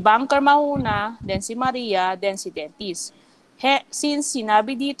 si banker mauna, then si Maria, then si dentist. Since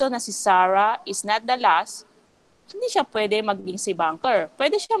sinabi dito na si Sarah is not the last, hindi siya pwede maging si banker.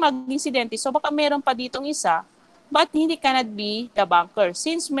 Pwede siya maging si dentist. So baka meron pa ditong isa but hindi cannot be the banker.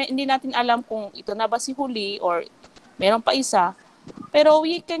 Since hindi natin alam kung ito na ba si Huli or meron pa isa, pero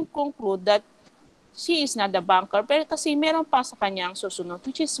we can conclude that she is not the banker, pero kasi meron pa sa kanyang susunod,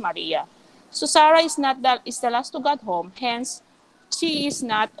 which is Maria. So Sarah is the last to get home, hence she is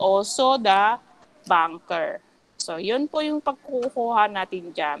not also the banker. So yun po yung pagkukuha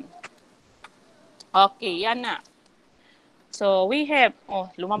natin dyan. Okay, yan na. So we have,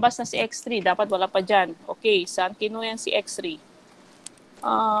 lumabas na si X3, dapat wala pa dyan. Okay, saan kinuha yan si X3?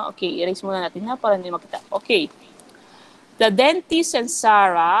 Okay, erase muna natin ha para hindi makita. Okay. The dentist and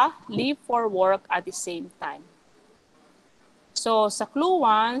Sarah leave for work at the same time. So, sa clue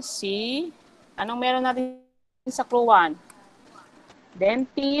 1, anong meron natin sa clue 1?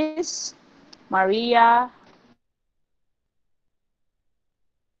 Dentist, Maria,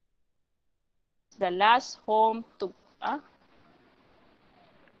 the last home to,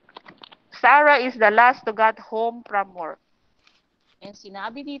 Sarah is the last to get home from work. And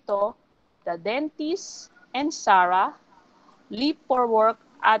sinabi dito, the dentist and Sarah leave for work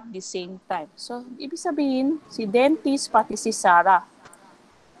at the same time. So, ibig sabihin, si dentist pati si Sarah.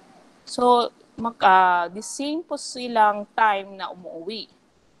 So, the same po silang time na umuwi.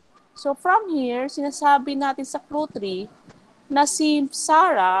 So, from here, sinasabi natin sa clue 3 na si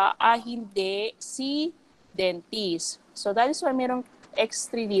Sarah ay hindi si dentist. So, that is why mayroong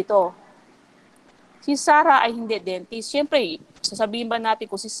X3 dito. Si Sarah ay hindi dentist. Siyempre, sasabihin ba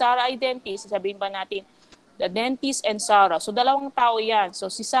natin kung si Sarah ay dentist, sasabihin ba natin the dentist and Sarah. So, dalawang tao yan. So,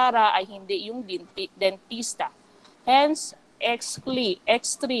 si Sarah ay hindi yung dentista. Hence, X3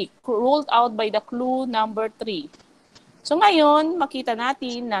 ruled out by the clue number 3. So, ngayon, makita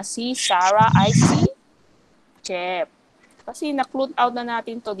natin na si Sarah ay si Chef. Kasi na-clue out na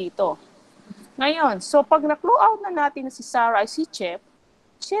natin to dito. Ngayon, so pag na-clue out na natin na si Sarah ay si Chef,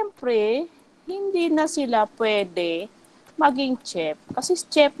 syempre, hindi na sila pwede maging chef. Kasi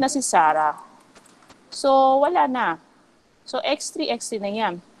chef na si Sarah. So, wala na. So, X3 na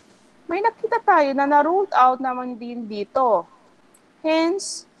yan. May nakita tayo na na-ruled out naman din dito.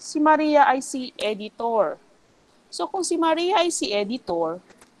 Hence, si Maria ay si editor. So, kung si Maria ay si editor,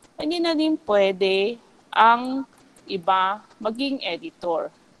 hindi na din pwede ang iba maging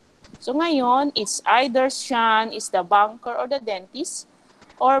editor. So, ngayon, it's either Sean is the banker or the dentist,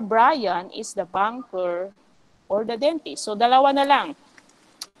 or Brian is the banker or the dentist. So, dalawa na lang.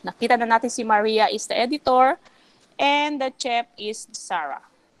 Nakita na natin si Maria is the editor and the chef is Sarah.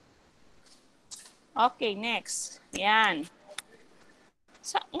 Okay, next. Yan.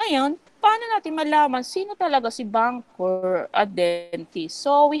 Ngayon, paano natin malaman sino talaga si banker at dentist?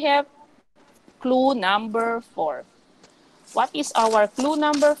 So, we have clue number 4. What is our clue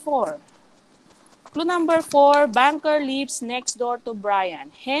number 4? Clue number 4, banker lives next door to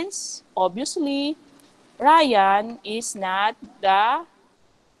Brian. Hence, obviously, Ryan is not the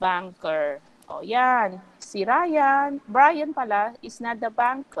banker. O yan, si Brian pala is not the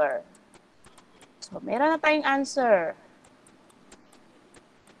banker. So, meron na tayong answer.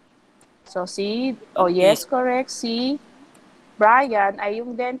 So, yes, correct, si Brian ay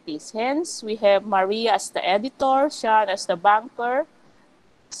yung dentist. Hence, we have Maria as the editor, Sean as the banker,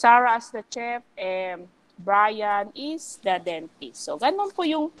 Sarah as the chef, and Brian is the dentist. So, ganun po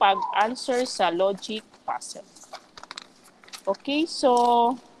yung pag-answer sa logic puzzle. Okay,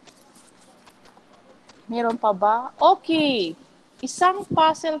 so, meron pa ba? Okay, isang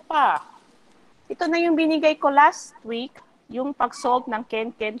puzzle pa. Ito na yung binigay ko last week, yung pag-solve ng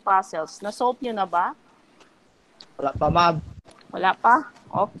Ken-Ken puzzles. Na-solve nyo na ba? Wala pa, ma'am. Wala pa?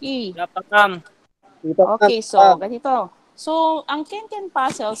 Okay. Wala pa, ma'am. Okay, so, ganito. So, ang Ken-Ken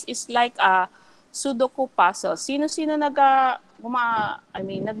puzzles is like a Sudoku puzzle. Sino-sino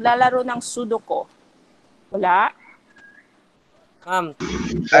naglalaro ng Sudoku? Wala? Ma'am.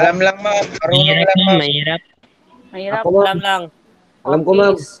 Alam lang, ma'am. Marunong lang, ma'am. Mahirap. Mahirap? Ako, ma'am. Alam lang. Alam ko,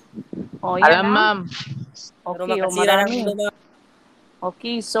 ma'am. O, yan Alam, ma'am. Okay, Pero makasira marami. ng ulo, ma'am.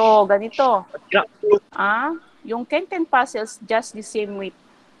 Okay, so, ganito. Yung Ken-Ken puzzles just the same with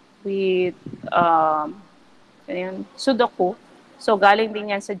Sudoku. So, galing din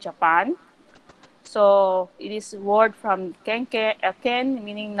yan sa Japan. So, it is word from Ken,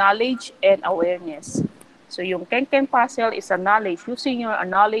 meaning knowledge and awareness. So, yung Ken puzzle is a knowledge, using your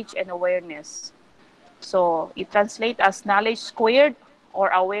knowledge and awareness. So, it translates as knowledge squared or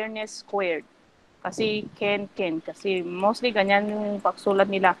awareness squared. Kasi Ken. Kasi mostly ganyan yung pagsulat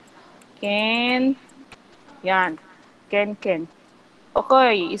nila. Ken. Yan. Ken.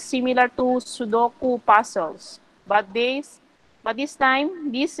 Okay, it's similar to Sudoku puzzles. But this time,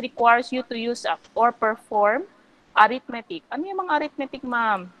 this requires you to use or perform arithmetic. Ano yung mga arithmetic,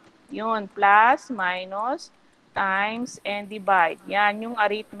 ma'am? Yun, plus, minus, times, and divide. Yan yung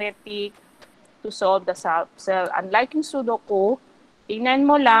arithmetic to solve the cell. Unlike yung Sudoku, tingnan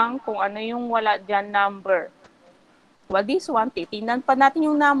mo lang kung ano yung wala dyan number. Well, this one, titingnan pa natin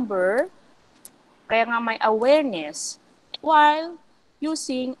yung number, kaya nga may awareness, while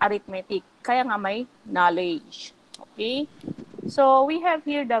using arithmetic, kaya nga may knowledge. Okay? So, we have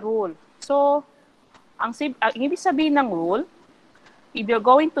here the rule. So, ang ibig sabihin ng rule, if you're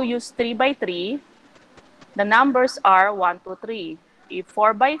going to use 3 by 3, the numbers are 1, 2, 3. If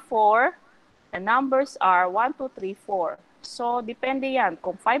 4 by 4, the numbers are 1, 2, 3, 4. So, depende yan.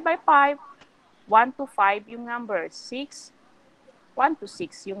 Kung 5 by 5, 1 to 5 yung number. 6, 1 to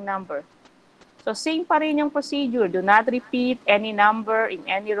 6 yung number. So, same pa rin yung procedure. Do not repeat any number in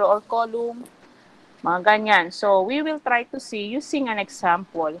any row or column. Mga ganyan. So, we will try to see using an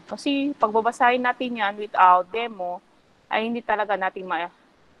example. Kasi pagbabasahin natin yan without demo, ay hindi talaga natin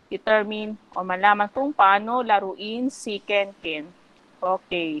ma-determine o malaman kung paano laruin si Ken.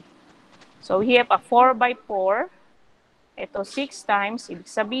 Okay. So, we have a 4 by 4. Ito 6 times. Ibig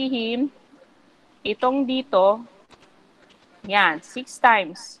sabihin, itong dito, yan, 6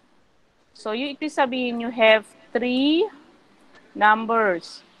 times. So, yung ibig sabihin, you have 3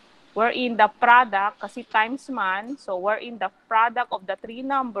 numbers. Wherein the product, kasi times man, so wherein the product of the 3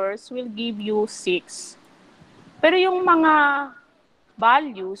 numbers will give you 6. Pero yung mga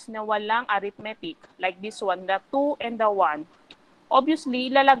values na walang arithmetic, like this one, the 2 and the 1,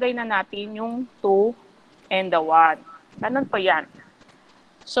 obviously, ilalagay na natin yung 2 and the 1. Ganun pa yan.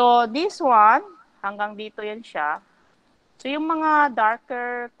 So, this one, hanggang dito yan siya. So, yung mga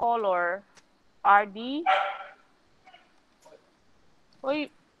darker color are the...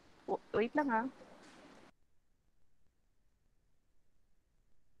 Wait lang ha.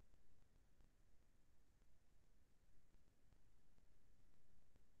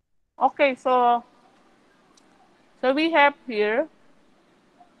 Okay, so we have here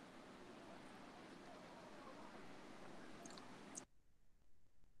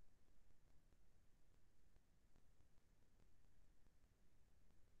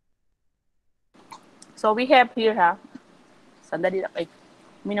ha. Sandali lang.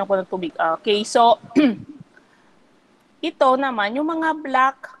 Uminom ko ng tubig. Okay, so ito naman, yung mga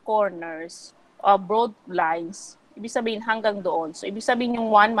black corners o broad lines, ibig sabihin hanggang doon. So, ibig sabihin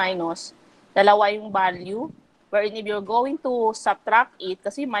yung 1 minus, dalawa yung value, wherein if you're going to subtract it,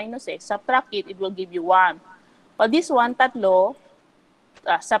 kasi minus subtract it, it will give you 1. But this one, tatlo,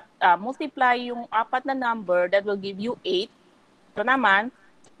 multiply yung 4 na number, that will give you 8. Ito naman,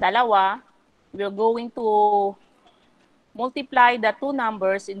 dalawa, we're going to multiply the 2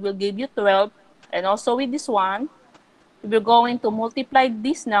 numbers, it will give you 12. And also with this one, if you're going to multiply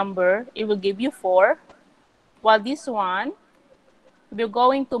this number, it will give you 4. While this one, if you're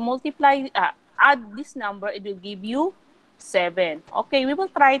going to add this number, it will give you 7. Okay, we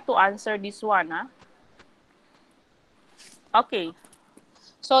will try to answer this one. Okay,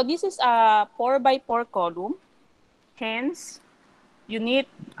 so this is a 4 by 4 column. Hence, you need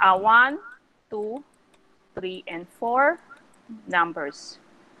 1, 2, 3, and 4 numbers.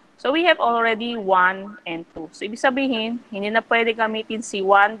 So, we have already 1 and 2. So, ibig sabihin, hindi na pwede gamitin si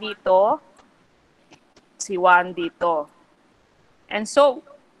 1 dito, si 1 dito. And so,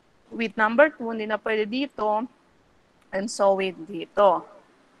 with number 2, hindi na pwede dito, and so with dito.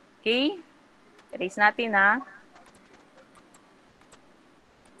 Okay? Erase natin ha.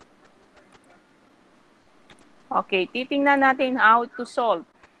 Okay, titingnan natin how to solve.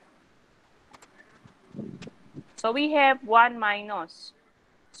 So, we have 1 minus.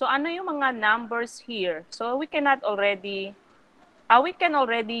 So, ano yung mga numbers here? So, we can already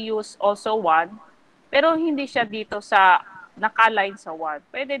use also 1, pero hindi siya dito sa naka-align sa 1.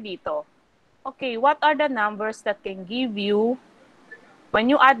 Pwede dito. Okay, what are the numbers that can give you, when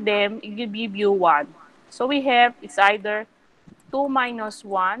you add them, it will give you 1. So, we have, it's either 2 minus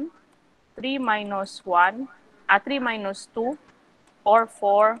 1, 3 minus 1, 3 minus 2, or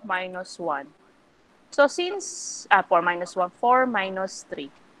 4 minus 1. So, since, 4 minus 1, 4 minus 3.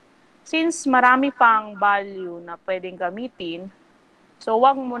 Since marami pang value na pwedeng gamitin, so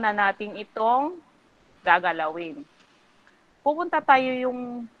wag muna natin itong gagalawin. Pupunta tayo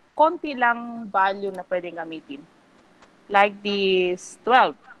yung konti lang value na pwedeng gamitin. Like this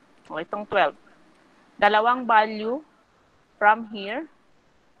 12. O itong 12. Dalawang value from here.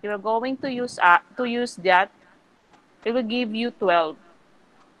 You're going to use that. It will give you 12.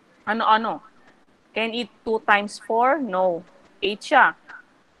 Ano? Can it 2 times 4? No. 8 siya.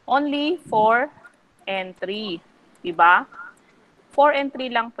 Only 4 and 3. Diba? 4 and 3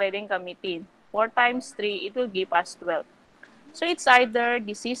 lang pwedeng gamitin. 4 times 3, it will give us 12. So, it's either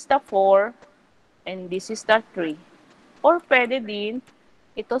this is the 4 and this is the 3. Or pwede din,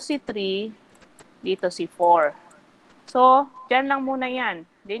 ito si 3, dito si 4. So, dyan lang muna yan.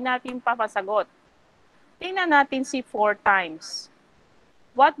 Hindi natin papasagot. Tingnan natin si 4 times.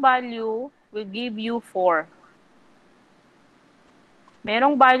 What value will give you 4?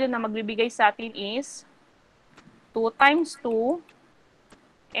 Merong value na magbibigay sa atin is 2 times 2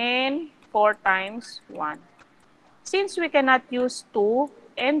 and 4 times 1. Since we cannot use 2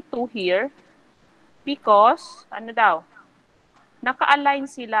 and 2 here, because, ano daw, naka-align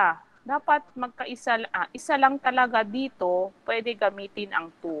sila. Dapat isa lang talaga dito, pwede gamitin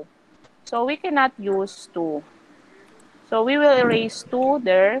ang 2. So, we cannot use 2. So, we will erase 2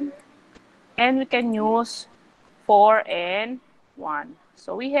 there, and we can use 4 and 1.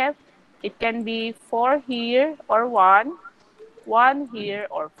 So, we have, it can be 4 here or 1 here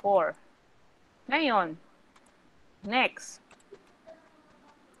or 4. Ngayon, next.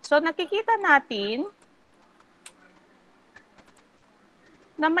 So, nakikita natin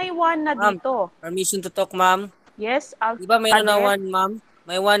na may 1 na Ma'am, dito. permission to talk, ma'am. Yes, Di ba mayroon na Alden? 1, ma'am?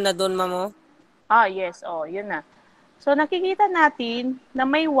 May 1 na doon, ma'am, oh. Yes. Yun na. So, nakikita natin na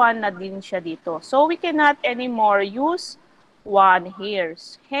may 1 na din siya dito. So, we cannot anymore use 1 here.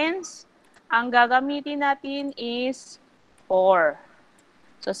 Hence, ang gagamitin natin is 4.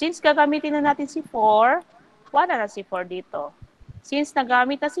 So, since gagamitin na natin si 4, wala na si 4 dito. Since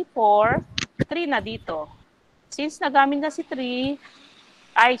nagamit na si 4, 3 na dito. Since nagamit na si 3,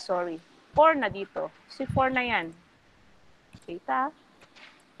 4 na dito. Si 4 na yan. Kita?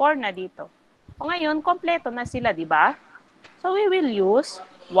 4 na dito. O ngayon, kompleto na sila, di ba? So, we will use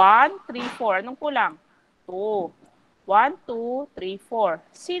 1, 3, 4. Anong kulang? 2. 1, 2, 3, 4.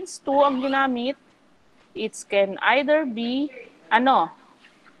 Since 2 ang ginamit, it can either be, 2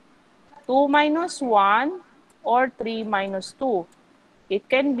 minus 1 or 3 minus 2. It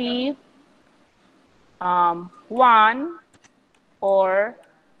can be 1 or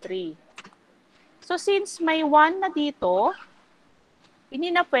 3. So, since may 1 na dito, hindi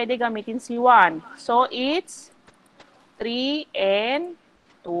na pwede gamitin si 1. So, it's 3 and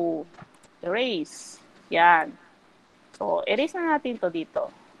 2. Erase. Yan. So, erase na natin to dito.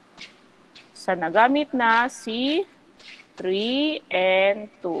 Sa nagamit na si 3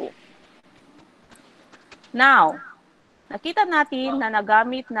 and 2. Now, nakita natin na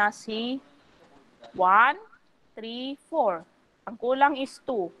nagamit na si 1, 3, 4. Ang kulang is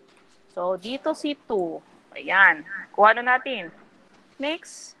 2. So, dito si 2. Ayan. Kuha na natin.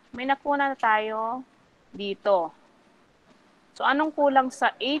 Next, may nakuha na tayo dito. So, anong kulang sa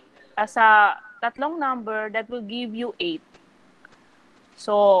 8? Sa tatlong number that will give you 8?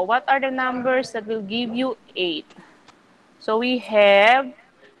 So, what are the numbers that will give you 8? So, we have,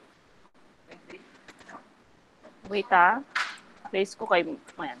 wait raise ko kayo.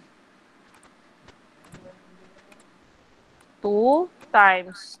 Ayan. 2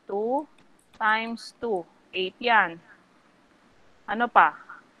 times 2 times 2. 8 yan. Ano pa?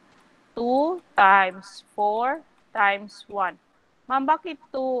 2 times 4 times 1. Ma'am, bakit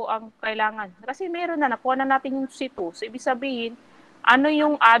 2 ang kailangan? Kasi meron na, nakuha na natin yung si 2. So, ibig sabihin, ano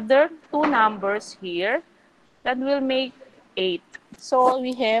yung other 2 numbers here that will make 8? So,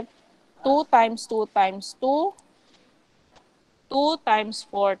 we have 2 times 2 times 2, 2 times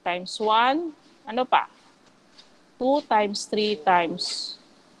 4 times 1, ano pa? 2 times 3 times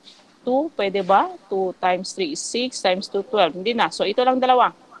 2, pwede ba? 2 times 3 is 6, times 2, 12. Hindi na. So, ito lang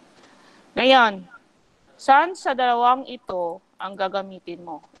dalawa. Ngayon, saan sa dalawang ito ang gagamitin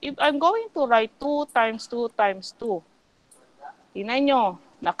mo? If I'm going to write 2 times 2 times 2, tingnan nyo,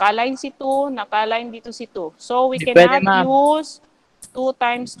 nakaline si 2, nakaline dito si 2. So, we cannot use 2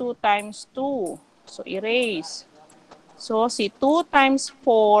 times 2 times 2. So, erase. So, si 2 times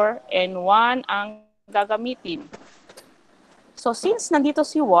 4 and 1 ang gagamitin. So, since nandito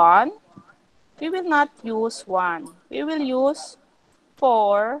si 1, we will not use 1. We will use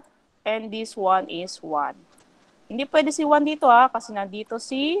 4, and this one is 1. Hindi pwede si 1 dito kasi nandito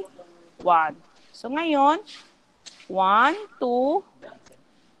si 1. So, ngayon, 1, 2,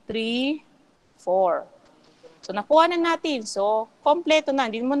 3, 4. So, nakuha na natin. So, kompleto na.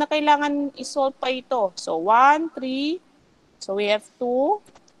 Hindi mo na kailangan isolve pa ito. So, 1, 3. So, we have 2.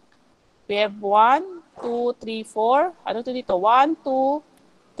 We have 1, 2, 3, 4. Ano to dito? 1, 2,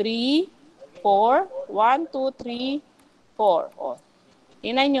 3, 4. 1, 2, 3, 4. O,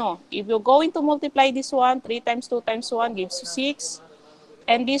 tingnan nyo. If you're going to multiply this one, 3 times 2 times 1 gives you 6.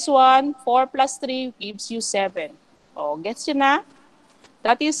 And this one, 4 plus 3 gives you 7. O, gets you na?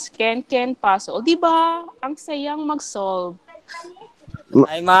 That is can puzzle. O, diba? Ang sayang mag-solve.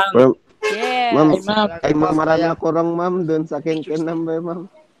 Ay, ma'am. Yes. Ma'am, ay marami ako wrong, ma'am, doon sa ken number, ma'am.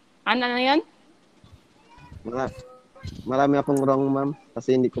 Ano na yan? Mara- Marami akong wrong, ma'am.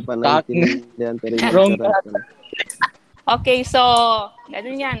 Kasi hindi ko pa Tak. naintindihan pero yung Wrong nagsara ko na. Okay, so,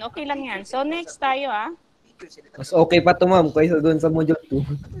 ganun yan. Okay lang yan. So, next tayo, Mas okay pa to, ma'am, kaysa doon sa module 2.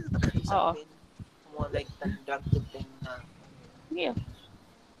 Oo. More like drug to pen na. Yeah.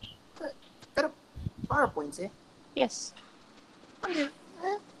 Pero PowerPoints eh. Yes.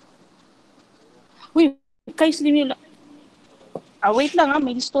 Uy, guys, hindi nila. Wait lang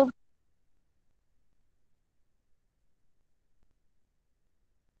may disturb.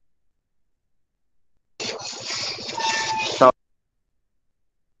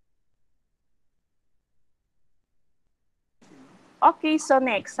 Okay, so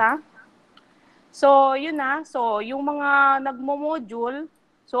next, So, yun So, yung mga nagmo-module,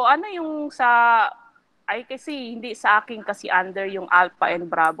 so ano yung ay kasi hindi sa akin kasi under yung Alpha and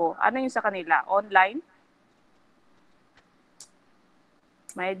Bravo. Ano yung sa kanila? Online?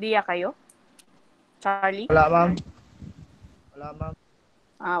 May idea kayo? Charlie? Wala, ma'am. Wala,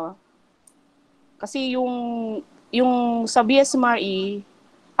 ma'am. Kasi yung sa BSMRE,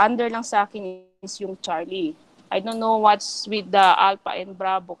 under lang sa akin is yung Charlie. I don't know what's with the Alpha and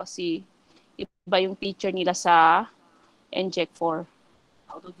Bravo kasi iba yung teacher nila sa NJEC 4.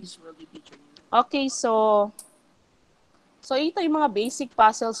 How do this really teacher you? Okay, so ito yung mga basic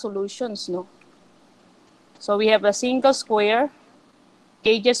puzzle solutions, no? So we have a single square,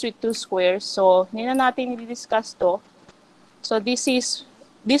 cages with two squares. So hindi na natin i-discuss to. So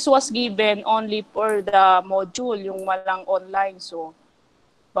this was given only for the module, yung walang online. So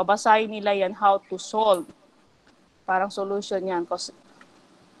babasahin nila yan how to solve. Parang solution yan.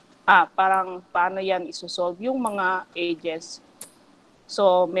 Parang paano yan isosolve yung mga ages.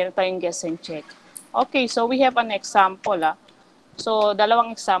 So meron tayong guess and check. Okay, so we have an example. So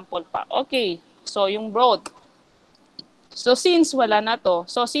dalawang example pa. Okay, so yung broad. So since wala na to,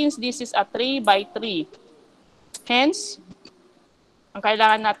 so since this is a 3 by 3, hence, ang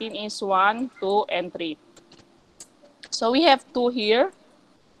kailangan natin is 1, 2, and 3. So we have 2 here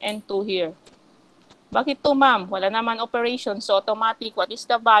and 2 here. Bakit 2, ma'am? Wala naman operation. So automatic, what is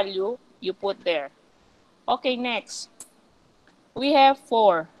the value you put there? Okay, next. We have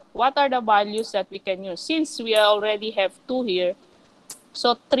 4. What are the values that we can use? Since we already have 2 here,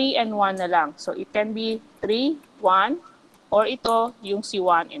 so 3 and 1 na lang. So it can be 3, 1, or ito yung si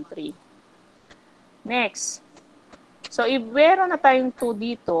 1 and 3. Next. So if meron na tayong 2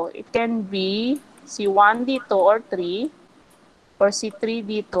 dito, it can be si 1 dito or 3, or si 3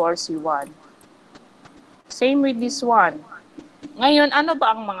 dito or si 1. Same with this one. Ngayon, ano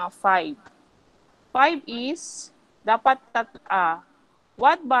ba ang mga 5? 5 is, dapat,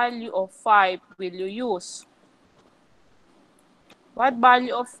 what value of 5 will you use? What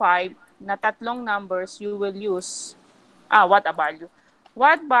value of 5 na tatlong numbers you will use? What a value?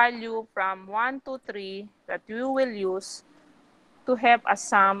 What value from 1 to 3 that you will use to have a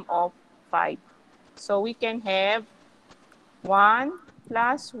sum of 5? So we can have 1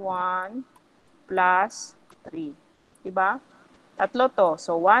 plus 1 plus 3. Diba? Tatlo to.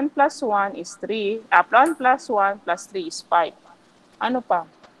 So 1 plus 1 is 3. 1 plus 1 plus 3 is 5. Ano pa?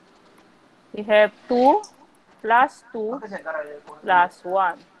 We have 2 plus 2 plus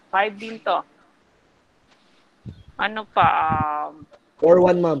 1. 5 din to. Ano pa?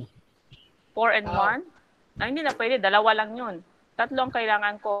 4-1, ma'am. 4 and 1? Hindi na pwede. Dalawa lang yun. Tatlo ang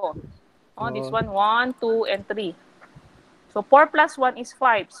kailangan ko. This one, 1, 2, and 3. So 4 plus 1 is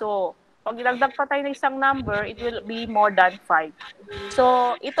 5. So pag ilagdag pa tayo ng isang number, it will be more than 5.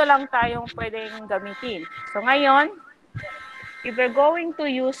 So ito lang tayong pwedeng gamitin. So ngayon, if we're going to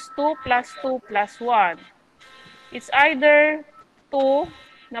use 2 plus 2 plus 1, it's either 2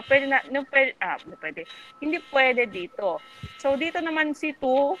 na pwede pwede. Hindi pwede dito. So dito naman si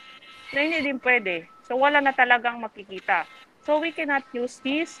 2 na hindi din pwede. So wala na talagang makikita. So we cannot use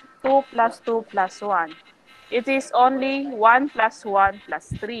this 2 plus 2 plus 1. It is only 1 plus 1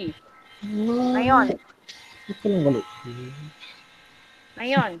 plus 3.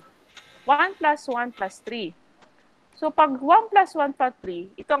 Ngayon, 1 plus 1 plus 3. So pag 1 plus 1 plus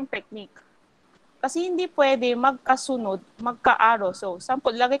 3, ito ang technique. Kasi hindi pwede magkasunod, magka-arrow. So,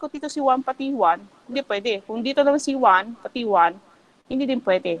 sample, lagay ko dito si 1 pati 1, hindi pwede. Kung dito naman si 1 pati 1, hindi din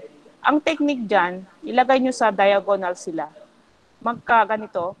pwede. Ang technique dyan, ilagay nyo sa diagonal sila.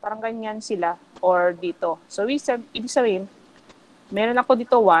 Magka-ganito, parang ganyan sila, or dito. So, ibig sabihin, meron ako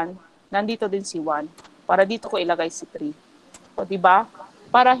dito 1, nandito din si 1. Para dito ko ilagay si 3. O, diba?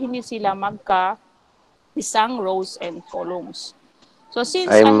 Para hindi sila isang rows and columns. So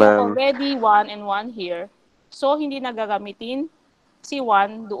since I have already 1 and 1 here, so hindi na gagamitin si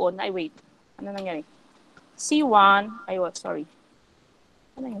 1 doon. Wait. Ano nangyari? Si 1, sorry.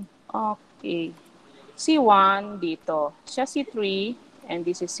 Ano yun? Okay. C1 dito. Siya C3 and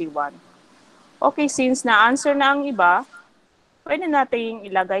this is C1. Okay, since na-answer na ang iba, pwede nating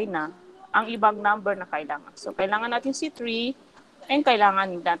ilagay na ang ibang number na kailangan. So, kailangan natin C3 and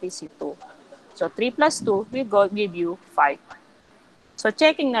kailangan natin C2. So, 3 plus 2 will give you 5. So,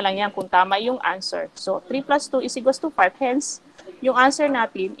 checking na lang yan kung tama yung answer. So, 3 plus 2 is equals to 5. Hence, yung answer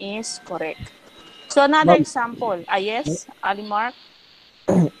natin is correct. So, another Ma'am, example. Yes, Alimark?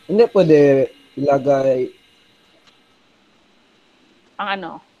 hindi pwede ilagay Ang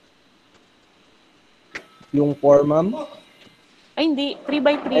ano? yung 4, ma'am. Ay, hindi. 3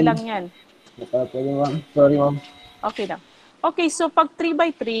 by 3 lang yan. Pwede, ma'am. Sorry, ma'am. Okay lang. Okay, so pag 3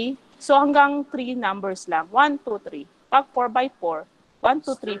 by 3, so hanggang 3 numbers lang. 1, 2, 3. Pag 4 by 4, 1,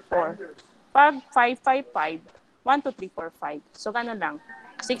 2, 3, 4. Pag 5, 5, 5, 1, 2, 3, 4, 5. So ganun lang.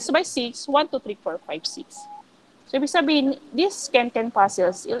 6 by 6, 1, 2, 3, 4, 5, 6. So ibig sabihin, this Ken-Ken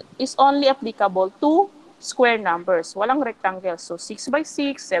puzzles is only applicable to square numbers. Walang rectangle. So 6 by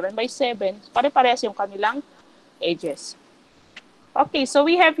 6, 7 by 7, pare-parehas yung kanilang edges. Okay, so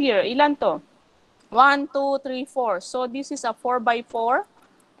we have here, ilan to? 1, 2, 3, 4. So this is a 4 by 4.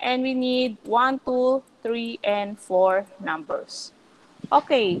 And we need 1, 2, 3, and 4 numbers.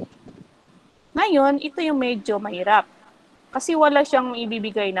 Okay. Ngayon, ito yung medyo mahirap. Kasi wala siyang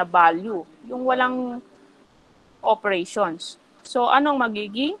ibibigay na value. Yung walang operations. So, anong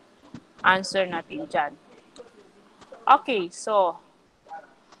magiging answer natin dyan? Okay, so,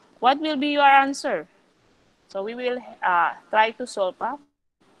 what will be your answer? So, we will try to solve.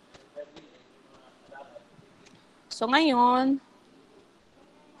 So, ngayon,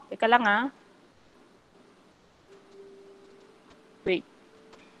 teka lang Wait.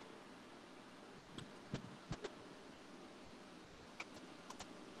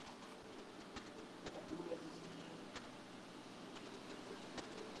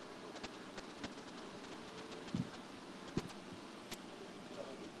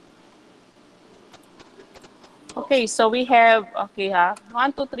 Okay, so we have, 1,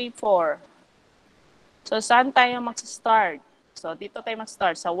 2, 3, 4. So, saan tayo mag-start? So, dito tayo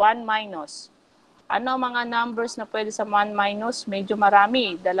mag-start sa 1 minus. Ano mga numbers na pwede sa 1 minus? Medyo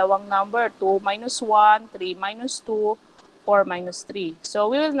marami. Dalawang number, 2 minus 1, 3 minus 2, 4 minus 3. So,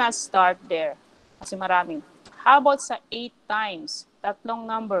 we will not start there kasi marami. How about sa 8 times? Tatlong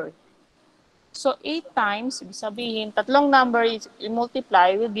number. So, 8 times, ibig sabihin, tatlong number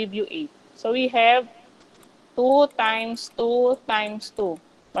i-multiply will give you 8. So, we have 2 times 2 times 2.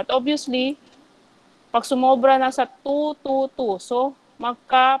 But obviously, pag sumobra na sa 2, 2, 2, so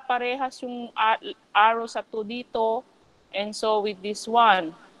magkaparehas yung arrow sa 2 dito, and so with this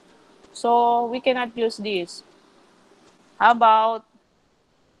one. So, we cannot use this. How about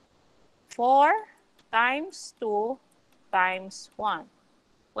 4 times 2 times 1?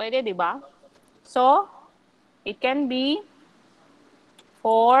 Pwede, di ba? So, it can be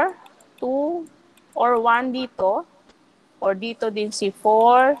 4, 2, or 1 dito, or dito din si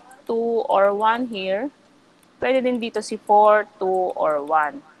 4, 2, or 1 here. Pwede din dito si 4, 2, or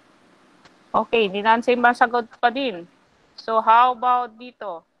 1. Okay, hindi na same masagot pa din. So, how about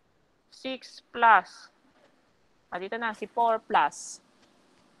dito? 6 plus. Dito na, si 4 plus.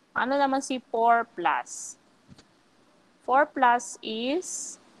 Ano naman si 4 plus? 4 plus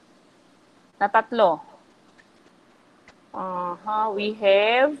is na tatlo. We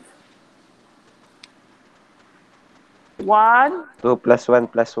have 1, 2 plus 1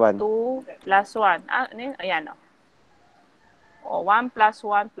 plus 1. 2 plus 1. Ayan o. 1 plus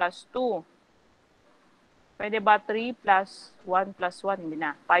 1 plus 2. Pwede ba 3 plus 1 plus 1? Hindi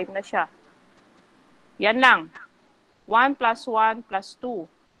na. 5 na siya. Yan lang. 1 plus 1 plus 2.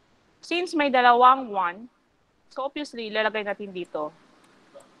 Since may dalawang 1, so obviously, ilalagay natin dito.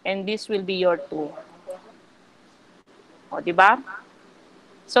 And this will be your 2. O, diba?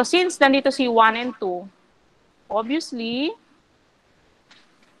 So, since nandito si 1 and 2, obviously,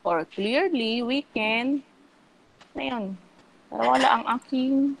 or clearly, we can, ayun, wala ang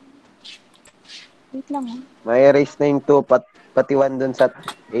aking, wait lang May erase na yung 2, pati 1 dun sa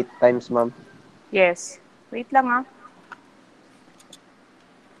 8 times, ma'am. Yes. Wait lang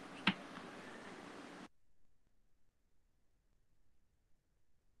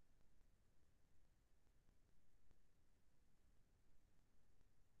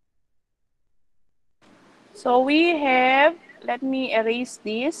So we have, let me erase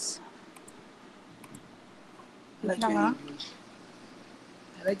this. Wait lang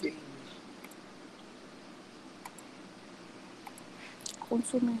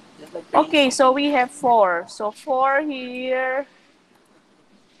Okay, so we have 4. So 4 here.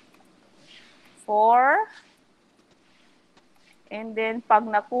 4. And then, pag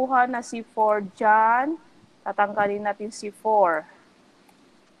nakuha na si 4 dyan, tatanggalin natin si 4.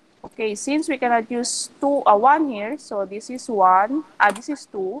 Okay, since we cannot use 1 here, so this is 1, this is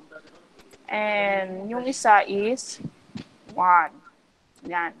 2, and yung isa is 1.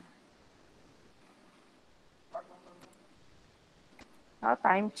 Yan. Now,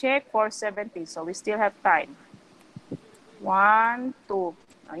 time check, 4:70. So, we still have time. 1, 2.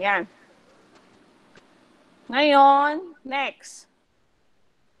 Ayan. Ngayon, next.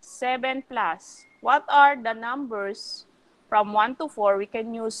 7 plus. What are the numbers from 1 to 4? We can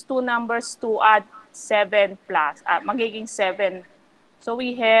use two numbers to add 7 plus. Magiging 7. So,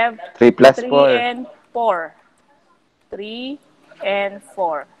 we have 3 plus 3 4. and 4. 3 and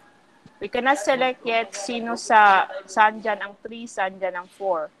 4. We cannot select yet saan dyan ang 3, saan dyan ang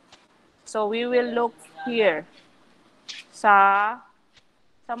 4. So, we will look here. Sa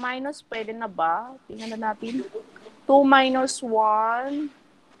minus, pwede na ba? Tingnan na natin. 2 minus 1.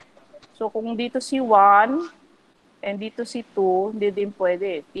 So, kung dito si 1, and dito si 2, hindi din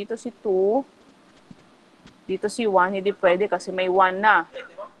pwede. Dito si 2, dito si 1, hindi pwede kasi may 1 na.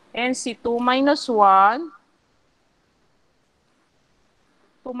 And si 2 minus 1,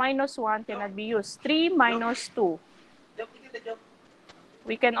 2 minus 1 cannot be used. 3 minus 2.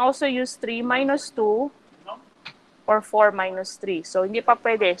 We can also use 3 minus 2 or 4 minus 3. So, hindi pa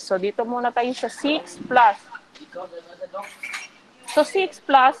pwede. So, dito muna tayo sa 6 plus. So, 6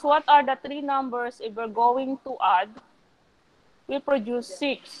 plus, what are the three numbers if we're going to add? We produce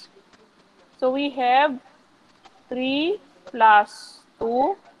 6. So, we have 3 plus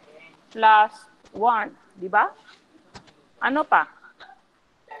 2 plus 1. Diba? Ano pa?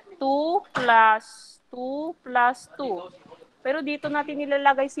 2 plus 2 plus 2. Pero dito natin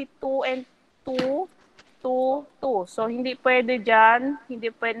nilalagay si 2 and 2, 2, 2. So, hindi pwede dyan.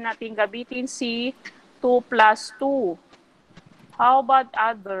 Hindi pwede natin gabitin si 2 plus 2. How about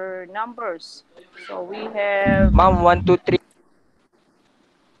other numbers? So, we have... Ma'am, 1, 2, 3.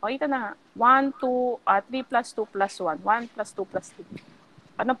 O, ito na. 1, 2, 3 plus 2 plus 1. 1 plus 2 plus 2.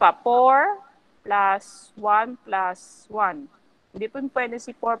 Ano pa? 4 plus 1 plus 1. Hindi po pwede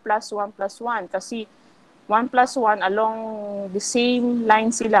si 4 plus 1 plus 1 kasi 1 plus 1 along the same line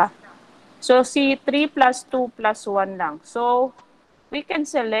sila. So, si 3 plus 2 plus 1 lang. So, we can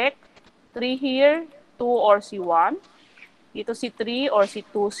select 3 here, 2 or si 1. Dito si 3 or si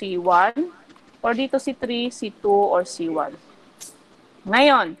 2, si 1. Or dito si 3, si 2 or si 1.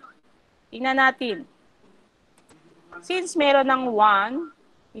 Ngayon, tingnan natin. Since meron ng 1,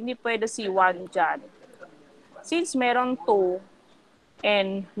 hindi pwede si 1 dyan. Since meron 2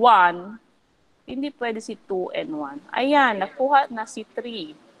 and 1, hindi pwede si 2 and 1. Ayan, nakuha na si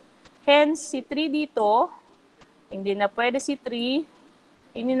 3. Hence, si 3 dito, hindi na pwede si 3,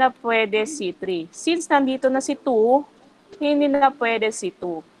 hindi na pwede si 3. Since nandito na si 2, hindi na pwede si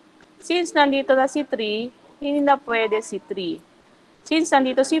 2. Since nandito na si 3, hindi na pwede si 3. Since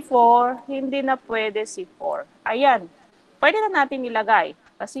nandito si 4, hindi na pwede si 4. Ayan. Pwede na natin ilagay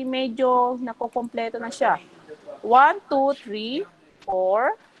kasi medyo nakukompleto na siya. 1, 2, 3,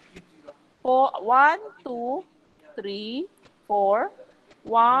 4. 1, 2, 3, 4.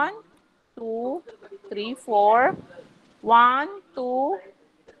 1, 2, 3, 4. 1,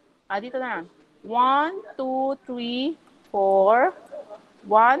 2. Dito na. 1, 2, 3, 4.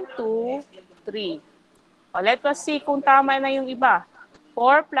 1, 2, 3. Let us see kung tama na yung iba.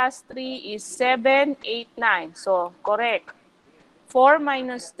 4 plus 3 is 7, 8, 9. So, correct. 4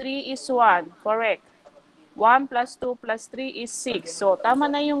 minus 3 is 1. Correct. 1 plus 2 plus 3 is 6. So, tama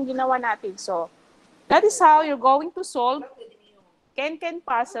na yung ginawa natin. So, that is how you're going to solve Ken-Ken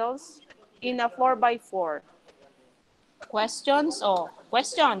puzzles in a 4x4. Questions?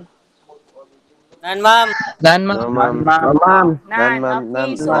 Question. Nan, ma'am. Dan, No, ma'am. ma'am. Ma'am. None. Ma'am.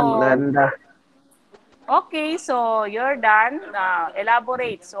 Okay, so... Okay, so you're done.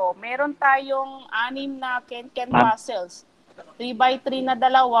 Elaborate. So, meron tayong 6 na Ken-Ken puzzles. 3x3 na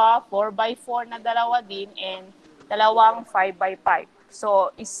dalawa, 4x4 na dalawa din, and dalawang 5x5. So,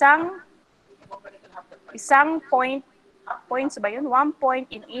 isang points ba yun? 1 point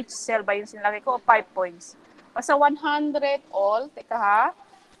in each cell ba yun sinilagay ko? O 5 points? Basta 100 all. Teka ha.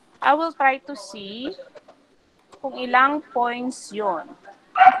 I will try to see kung ilang points yun.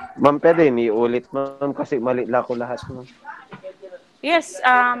 Ma'am, pwede iulit, ma'am, kasi mali lang ko lahat, ma'am. Yes,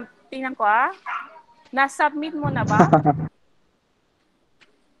 tingnan ko ha. Na-submit mo na ba?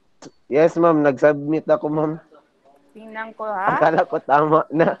 Yes, ma'am, nag-submit ako, ma'am. Tingnan ko ha. Akala ko tama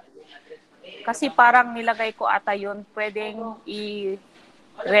na. Kasi parang nilagay ko ata yun. Pwedeng i-resubmit.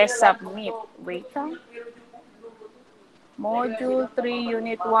 Wait lang. Module 3,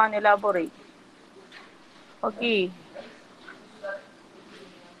 Unit 1, elaborate. Okay.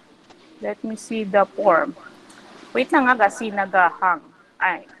 Let me see the form. Wait lang nga kasi nag-hang.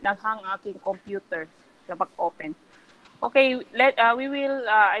 Ay, nag-hang aking computer kapag open. Okay, we will,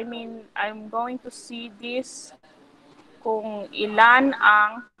 I'm going to see this kung ilan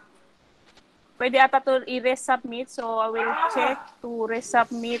ang pwede ata to i-resubmit. So, I will check to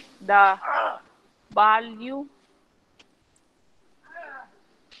resubmit the value.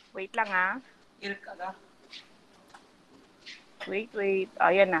 Wait lang ah. Wait.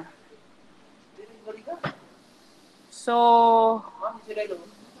 Ayan na. So,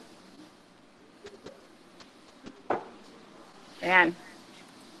 ayan.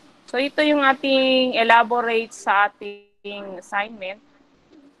 So, ito yung ating elaborate sa ating assignment.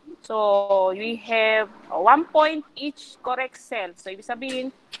 So, we have 1 point each correct cell. So, ibig sabihin,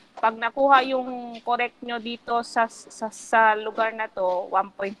 pag nakuha yung correct nyo dito sa lugar na to,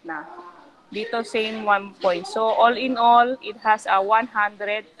 1 point na. Dito, same 1 point. So, all in all, it has a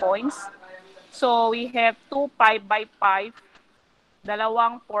 100 points. So, we have 2 5x5,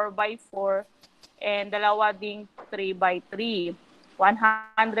 dalawang 4x4, and dalawa ding 3x3.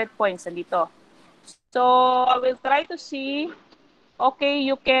 100 points nandito. So, I will try to see. Okay,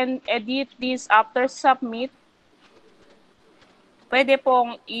 you can edit this after submit. Pwede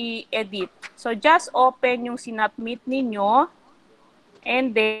pong i-edit. So, just open yung sinubmit ninyo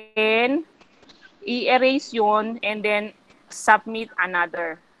and then i-erase yun and then submit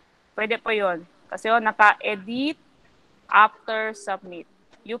another. Pwede po yun. Kasi naka-edit after submit.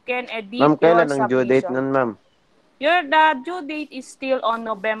 You can edit Ma'am, your kailan ang due date submission. nun, ma'am? The due date is still on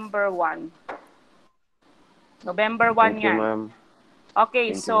November 1. November 1 Thank you, yan. ma'am.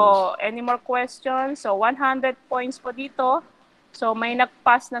 Okay, Thank so any more questions? So 100 points po dito. So may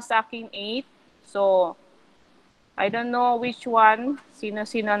nag-pass na sa akin 8. So I don't know which one,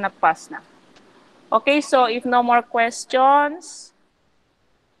 sino-sino nag-pass na. Okay, so if no more questions,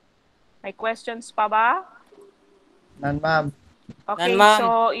 may questions pa ba? None, ma'am. Okay, None, ma'am. so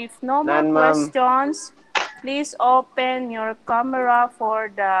if no more None, ma'am. questions, please open your camera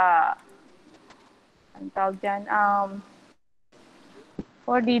for the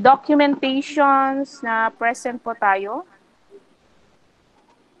for the documentations na present po tayo.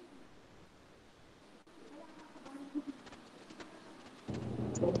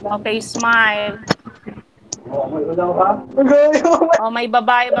 Okay, smile. Oh, may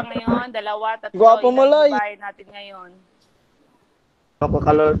babae ba ngayon? Dalawa, tatlo, Gwapo mo, ilang Loy. babae natin ngayon?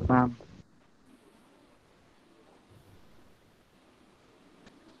 Kapakalot, ma'am.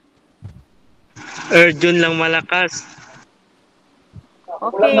 Urjun lang malakas.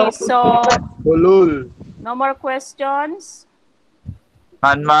 Okay, so Bulul. no more questions?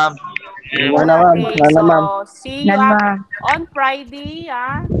 None, ma'am. Okay, so see you on Friday.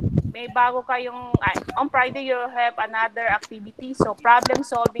 May bago kayong, on Friday you'll have another activity. So problem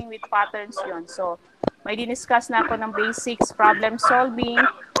solving with patterns yun. So may diniscuss na ako ng basics problem solving.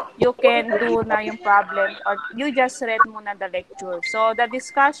 You can do na yung problem or you just read muna the lecture. So the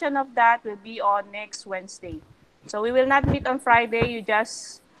discussion of that will be on next Wednesday. So we will not meet on Friday. You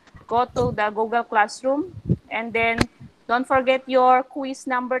just go to the Google Classroom and then don't forget your quiz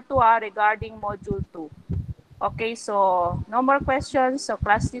number 2 regarding module 2. Okay, so no more questions. So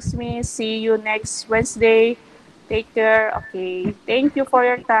class dismissed. See you next Wednesday. Take care. Okay. Thank you for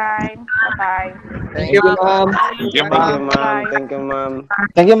your time. Bye-bye. Thank you, ma'am. Thank you, ma'am. Bye. Thank you, ma'am.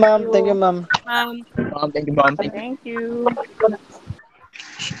 Thank you, ma'am. Thank you, ma'am. Thank you, ma'am. Thank you.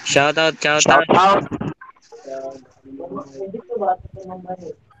 Shout out. Shout out.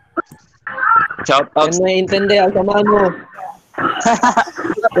 Shout out. Yan naiintindi, samahan mo.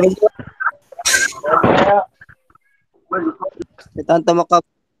 Itanta mo ka.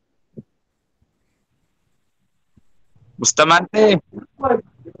 Bustamante.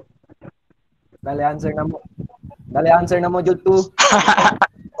 Dali answer na mo. Dali answer na mo, Jud 2.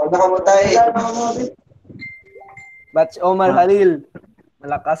 Huwag na mo tayo. Batch Omar Halil.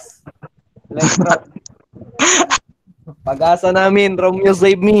 Malakas. Electro. Pag-asa namin, Romeo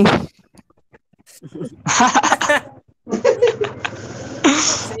save me.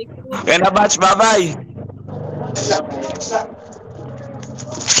 Kaya na batch, bye-bye.